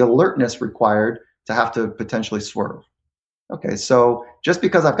the alertness required to have to potentially swerve. Okay, so just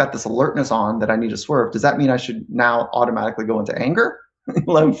because I've got this alertness on that I need to swerve, does that mean I should now automatically go into anger?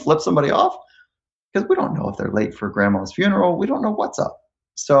 Let them flip somebody off? Because we don't know if they're late for grandma's funeral. We don't know what's up.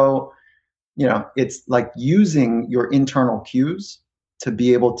 So, it's like using your internal cues to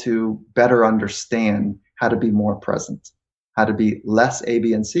be able to better understand how to be more present, how to be less A,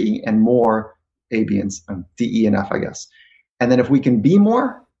 B, and C, and more A, B, and D, E, and F, I guess. And then if we can be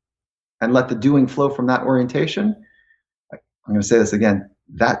more and let the doing flow from that orientation, I'm going to say this again,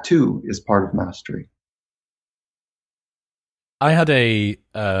 that too is part of mastery. I had a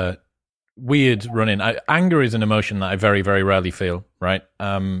weird run-in. Anger is an emotion that I very, very rarely feel, right?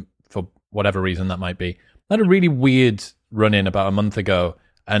 For whatever reason that might be. I had a really weird run-in about a month ago,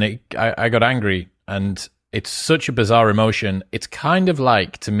 and I got angry, and it's such a bizarre emotion. It's kind of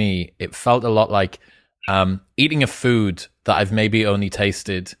like, to me, it felt a lot like eating a food that I've maybe only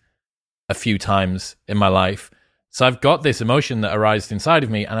tasted a few times in my life. So I've got this emotion that arises inside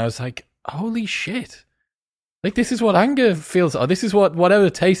of me, and I was like, holy shit. Like, this is what anger feels, or this is what whatever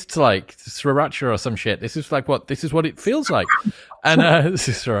tastes like, sriracha or some shit. This is what it feels like. And this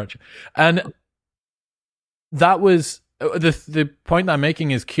is sriracha. And that was the point that I'm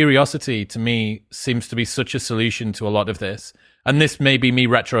making is curiosity to me seems to be such a solution to a lot of this. And this may be me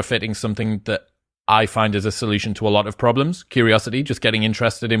retrofitting something that I find as a solution to a lot of problems. Curiosity, just getting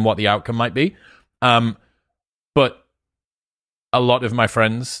interested in what the outcome might be. But a lot of my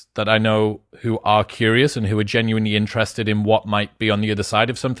friends that I know who are curious and who are genuinely interested in what might be on the other side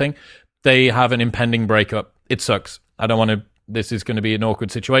of something, they have an impending breakup. It sucks. I don't want to, this is going to be an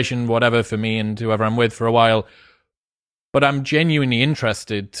awkward situation, whatever, for me and whoever I'm with for a while. But I'm genuinely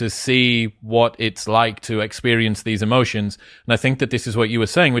interested to see what it's like to experience these emotions. And I think that this is what you were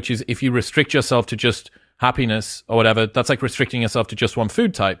saying, which is if you restrict yourself to just happiness or whatever, that's like restricting yourself to just one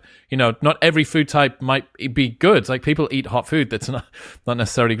food type. Not every food type might be good. Like, people eat hot food that's not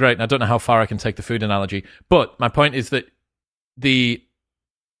necessarily great. And I don't know how far I can take the food analogy. But my point is that the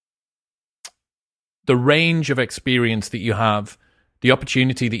range of experience that you have, the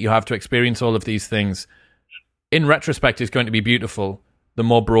opportunity that you have to experience all of these things, in retrospect, is going to be beautiful, the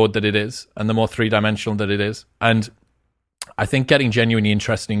more broad that it is and the more three-dimensional that it is. And I think getting genuinely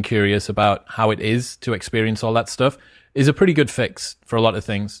interested and curious about how it is to experience all that stuff is a pretty good fix for a lot of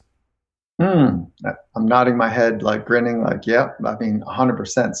things. Hmm. I'm nodding my head, like grinning, like, yep, I mean,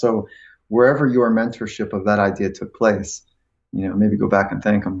 100%. So wherever your mentorship of that idea took place, maybe go back and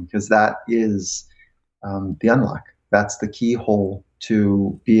thank them because that is the unlock. That's the keyhole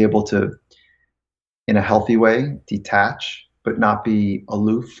to be able to, in a healthy way, detach, but not be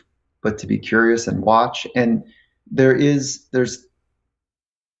aloof, but to be curious and watch. And there's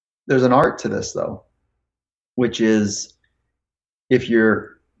an art to this though, which is if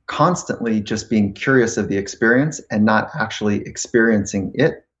you're constantly just being curious of the experience and not actually experiencing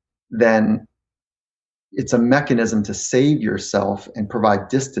it, then it's a mechanism to save yourself and provide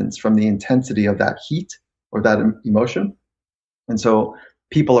distance from the intensity of that heat or that emotion. And so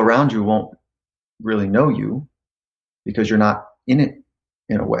people around you won't really know you because you're not in it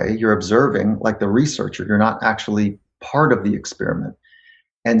in a way. You're observing like the researcher, you're not actually part of the experiment.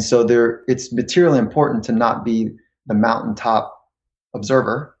 And so it's materially important to not be the mountaintop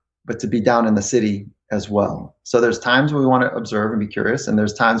observer, but to be down in the city as well. So there's times where we want to observe and be curious, and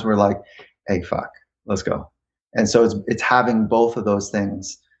there's times where like, hey, fuck, let's go. And so it's having both of those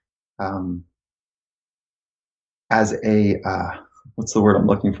things as a what's the word I'm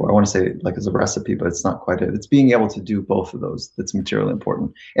looking for? I want to say like as a recipe, but it's not quite it. It's being able to do both of those that's materially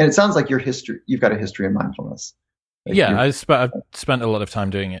important. And it sounds like you've got a history in mindfulness. Like Yeah, I've spent a lot of time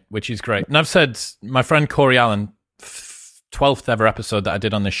doing it, which is great. And I've said, my friend Corey Allen, 12th ever episode that I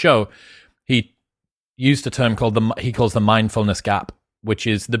did on this show, he used a term he calls the mindfulness gap, which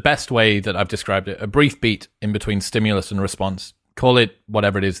is the best way that I've described it, a brief beat in between stimulus and response. Call it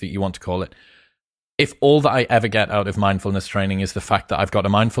whatever it is that you want to call it. If all that I ever get out of mindfulness training is the fact that I've got a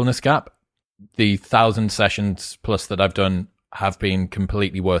mindfulness gap, the 1,000 sessions plus that I've done have been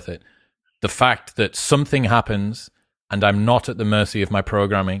completely worth it. The fact that something happens and I'm not at the mercy of my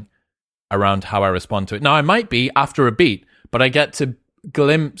programming around how I respond to it. Now, I might be after a beat, but I get to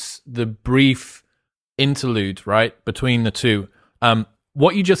glimpse the brief interlude, right, between the two.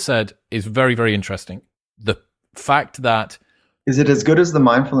 What you just said is very, very interesting. The fact that... Is it as good as the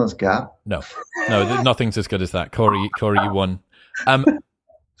mindfulness gap? No, nothing's as good as that. Corey, you won.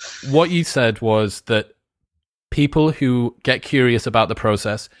 What you said was that people who get curious about the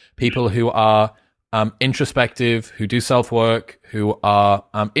process, people who are introspective, who do self-work, who are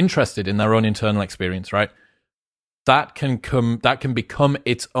interested in their own internal experience, right? That can become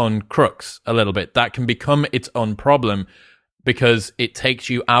its own crux a little bit. That can become its own problem because it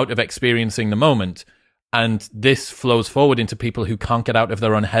takes you out of experiencing the moment. And this flows forward into people who can't get out of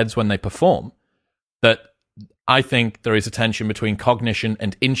their own heads when they perform. That I think there is a tension between cognition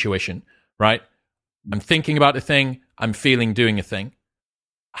and intuition, right? I'm thinking about a thing, I'm feeling doing a thing.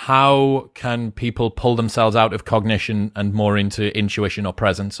 How can people pull themselves out of cognition and more into intuition or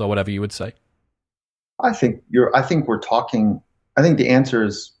presence or whatever you would say? I think the answer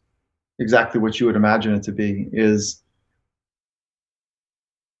is exactly what you would imagine it to be, is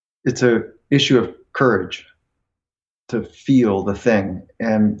it's a issue of courage to feel the thing.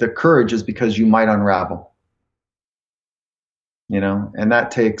 And the courage is because you might unravel, and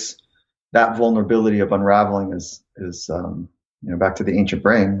that takes that vulnerability of unraveling is back to the ancient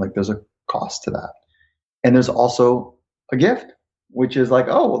brain, like there's a cost to that. And there's also a gift, which is like,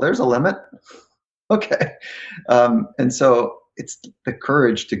 oh, well, there's a limit. Okay. And so it's the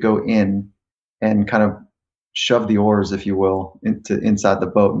courage to go in and kind of shove the oars, if you will, inside the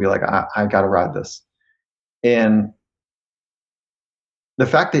boat and be like, I got to ride this. And the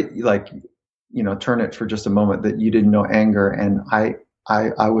fact that turn it for just a moment, that you didn't know anger. And I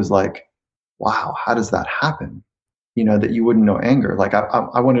was like, wow, how does that happen? That you wouldn't know anger. Like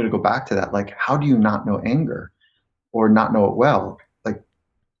I wanted to go back to that. Like, how do you not know anger or not know it well? Like,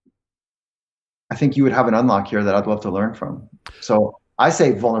 I think you would have an unlock here that I'd love to learn from. So I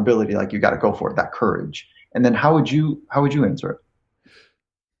say vulnerability, like you got to go for it, that courage. And then how would you answer it?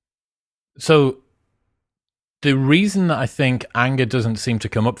 So the reason that I think anger doesn't seem to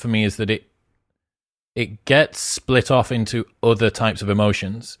come up for me is that it gets split off into other types of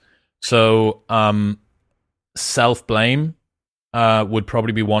emotions. So self-blame would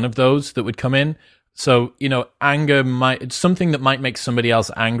probably be one of those that would come in. So, anger it's something that might make somebody else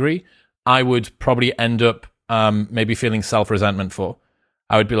angry. I would probably end up maybe feeling self-resentment for.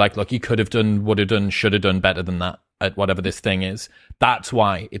 I would be like, look, you could have done, would have done, should have done better than that at whatever this thing is. That's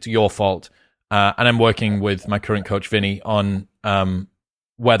why it's your fault. And I'm working with my current coach, Vinny, on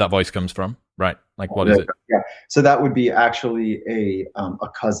where that voice comes from, right? Like, what is it? Yeah. So that would be actually a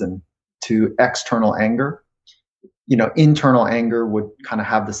cousin to external anger. Internal anger would kind of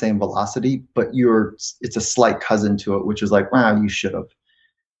have the same velocity, but it's a slight cousin to it, which is like, wow, you should have.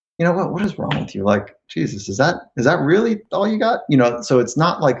 what is wrong with you? Like, Jesus, is that really all you got? So it's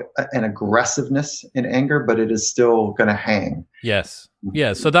not like an aggressiveness in anger, but it is still going to hang. Yes.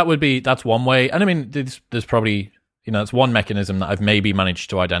 Yeah. So that's one way. And I mean, there's probably, it's one mechanism that I've maybe managed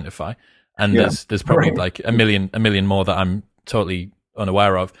to identify. And there's probably like a million more that I'm totally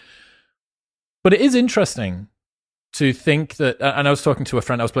unaware of. But it is interesting to think that, and I was talking to a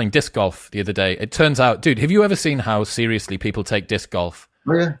friend, I was playing disc golf the other day. It turns out, dude, have you ever seen how seriously people take disc golf?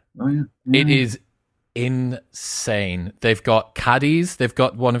 Oh yeah. It is insane. They've got caddies. They've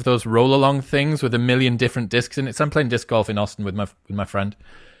got one of those roll along things with a million different discs in it. So I'm playing disc golf in Austin with my friend,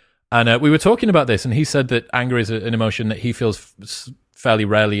 and we were talking about this, and he said that anger is an emotion that he feels fairly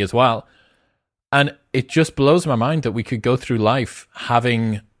rarely as well. And it just blows my mind that we could go through life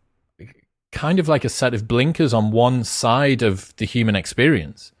having kind of like a set of blinkers on one side of the human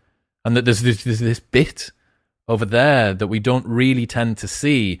experience, and that there's this bit over there that we don't really tend to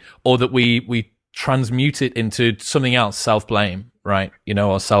see, or that we transmute it into something else, self-blame, right?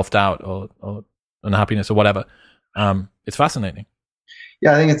 Or self-doubt, or unhappiness, or whatever. It's fascinating.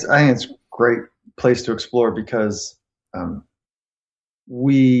 Yeah, I think it's a great place to explore, because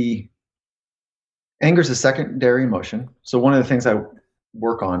anger is a secondary emotion. So one of the things I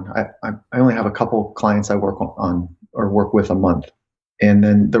work on, I only have a couple clients I work on or work with a month, and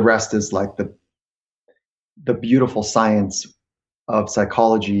then the rest is like the beautiful science of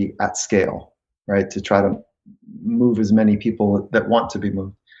psychology at scale, right? To try to move as many people that want to be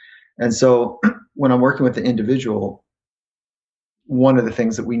moved. And so when I'm working with the individual, one of the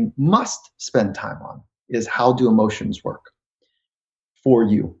things that we must spend time on is, how do emotions work for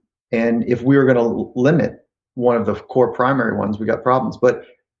you? And if we were going to limit one of the core primary ones, we got problems.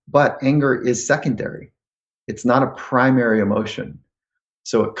 But anger is secondary. It's not a primary emotion.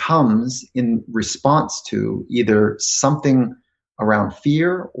 So it comes in response to either something around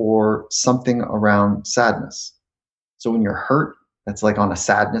fear or something around sadness. So when you're hurt, that's like on a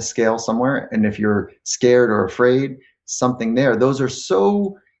sadness scale somewhere. And if you're scared or afraid, something there. Those are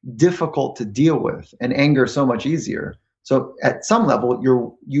so difficult to deal with, and anger is so much easier. So at some level,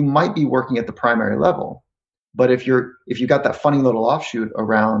 you might be working at the primary level. But if you got that funny little offshoot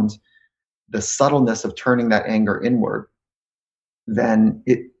around the subtleness of turning that anger inward, then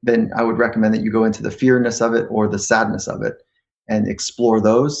I would recommend that you go into the fearness of it or the sadness of it and explore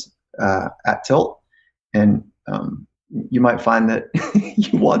those at tilt. And you might find that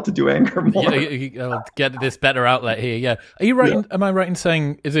you want to do anger more. I'll get this better outlet here. Yeah. Are you right? Yeah. Am I right in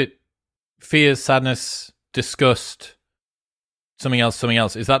saying, is it fear, sadness, disgust, something else?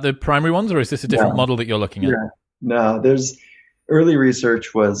 Is that the primary ones, or is this a different model that you're looking at? Yeah. No, there's early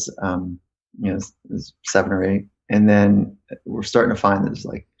research was, 7 or 8. And then we're starting to find there's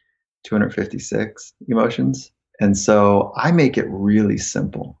like 256 emotions. And so I make it really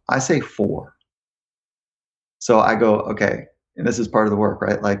simple. I say 4. So I go, okay, and this is part of the work,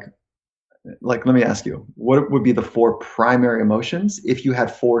 right? Like let me ask you, what would be the 4 primary emotions if you had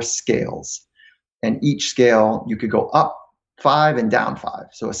 4 scales? And each scale, you could go up 5 and down 5.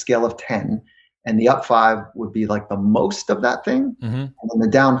 So a scale of 10. And the up 5 would be like the most of that thing. Mm-hmm. And then the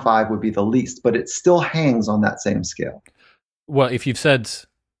down 5 would be the least, but it still hangs on that same scale. Well, if you've said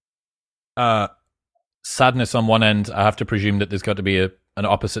sadness on one end, I have to presume that there's got to be an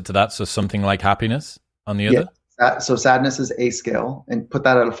opposite to that. So something like happiness on the other? Yeah. So sadness is a scale, and put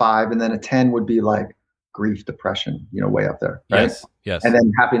that at a 5. And then a 10 would be like grief, depression, way up there. Right? Yes. And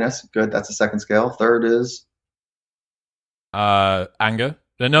then happiness, good. That's a second scale. Third is? Anger.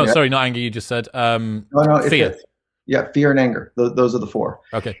 No, sorry, not anger. You just said fear. Fear and anger. Those are the 4.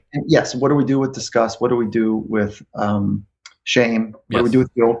 Okay. And yes. What do we do with disgust? What do we do with shame? What do we do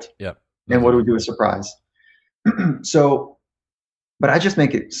with guilt? Yeah. And what do we do with surprise? So, but I just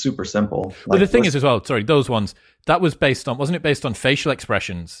make it super simple. Well, the thing is as well, sorry, those ones, that was wasn't it based on facial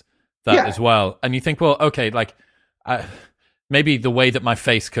expressions as well? And you think, well, okay, like maybe the way that my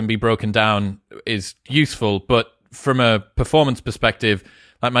face can be broken down is useful, but from a performance perspective,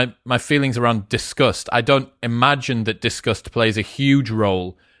 like my feelings around disgust, I don't imagine that disgust plays a huge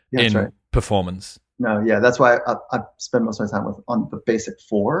role in performance. No, yeah, that's why I spend most of my time on the basic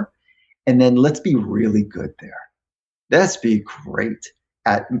 4, and then let's be really good there. Let's be great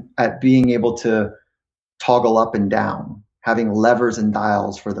at being able to toggle up and down, having levers and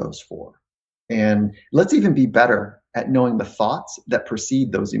dials for those 4, and let's even be better at knowing the thoughts that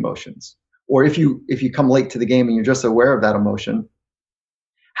precede those emotions. Or if you come late to the game and you're just aware of that emotion,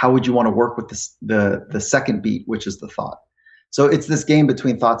 how would you want to work with the second beat, which is the thought? So it's this game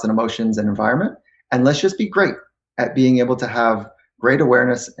between thoughts and emotions and environment. And let's just be great at being able to have great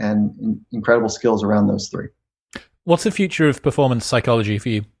awareness and incredible skills around those 3. What's the future of performance psychology for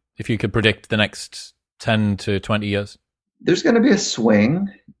you? if you could predict the next 10 to 20 years? There's going to be a swing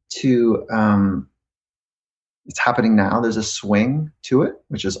to, it's happening now. There's a swing to it,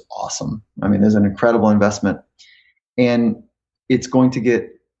 which is awesome. I mean, there's an incredible investment, and it's going to get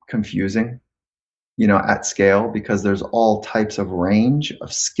confusing, at scale, because there's all types of range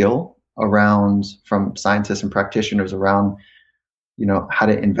of skill around, from scientists and practitioners around, how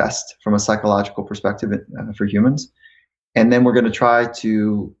to invest from a psychological perspective for humans. And then we're going to try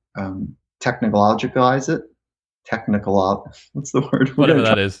to technologicalize it. What's the word? Whatever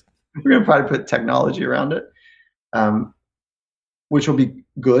that is. We're going to try to put technology around it, which will be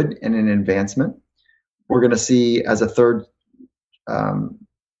good and an advancement. We're going to see, as a third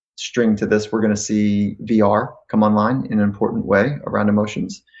string to this, we're going to see VR come online in an important way around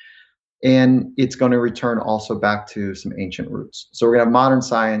emotions. And it's going to return also back to some ancient roots. So we're going to have modern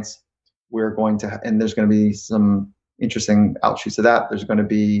science. We're going to, and there's going to be some interesting outshoots of that. There's going to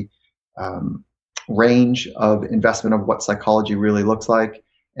be range of investment of what psychology really looks like.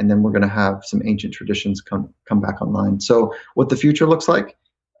 And then we're going to have some ancient traditions come back online. So what the future looks like,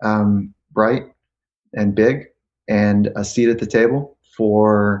 bright and big, and a seat at the table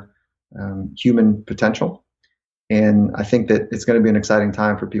for human potential. And I think that it's going to be an exciting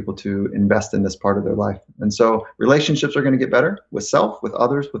time for people to invest in this part of their life. And so relationships are going to get better with self, with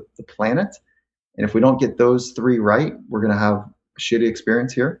others, with the planet. And if we don't get those three right, we're going to have a shitty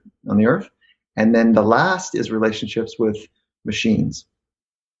experience here on the earth. And then the last is relationships with machines.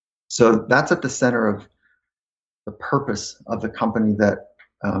 So that's at the center of the purpose of the company that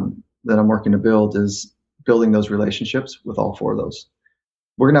I'm working to build, is building those relationships with all four of those.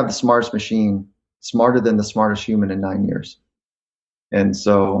 We're going to have the smartest machine, smarter than the smartest human, in 9 years. And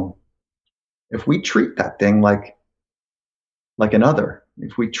so if we treat that thing like another,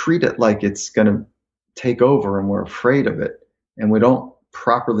 if we treat it like it's going to take over and we're afraid of it, and we don't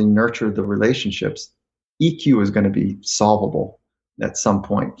properly nurture the relationships, EQ is going to be solvable at some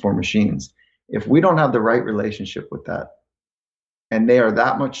point for machines. If we don't have the right relationship with that, and they are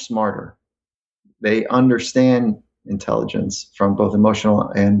that much smarter, they understand intelligence from both emotional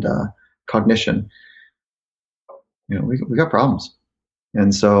and cognition, we got problems.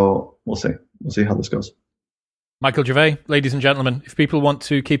 And so we'll see how this goes. Michael Gervais, ladies and gentlemen, if people want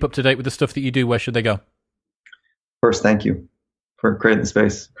to keep up to date with the stuff that you do, where should they go? First, thank you for creating the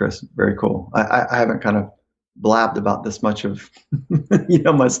space, Chris. Very cool. I haven't kind of blabbed about this much of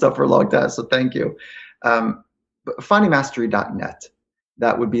my stuff for a long time, so thank you. But findingmastery.net,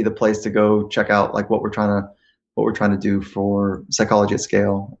 that would be the place to go check out like what we're trying to do for psychology at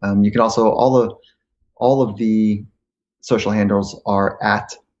scale. You can also, all of the social handles are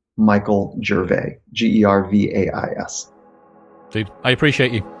at Michael Gervais, Gervais. Dude, I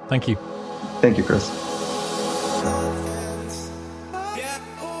appreciate you. Thank you. Thank you, Chris.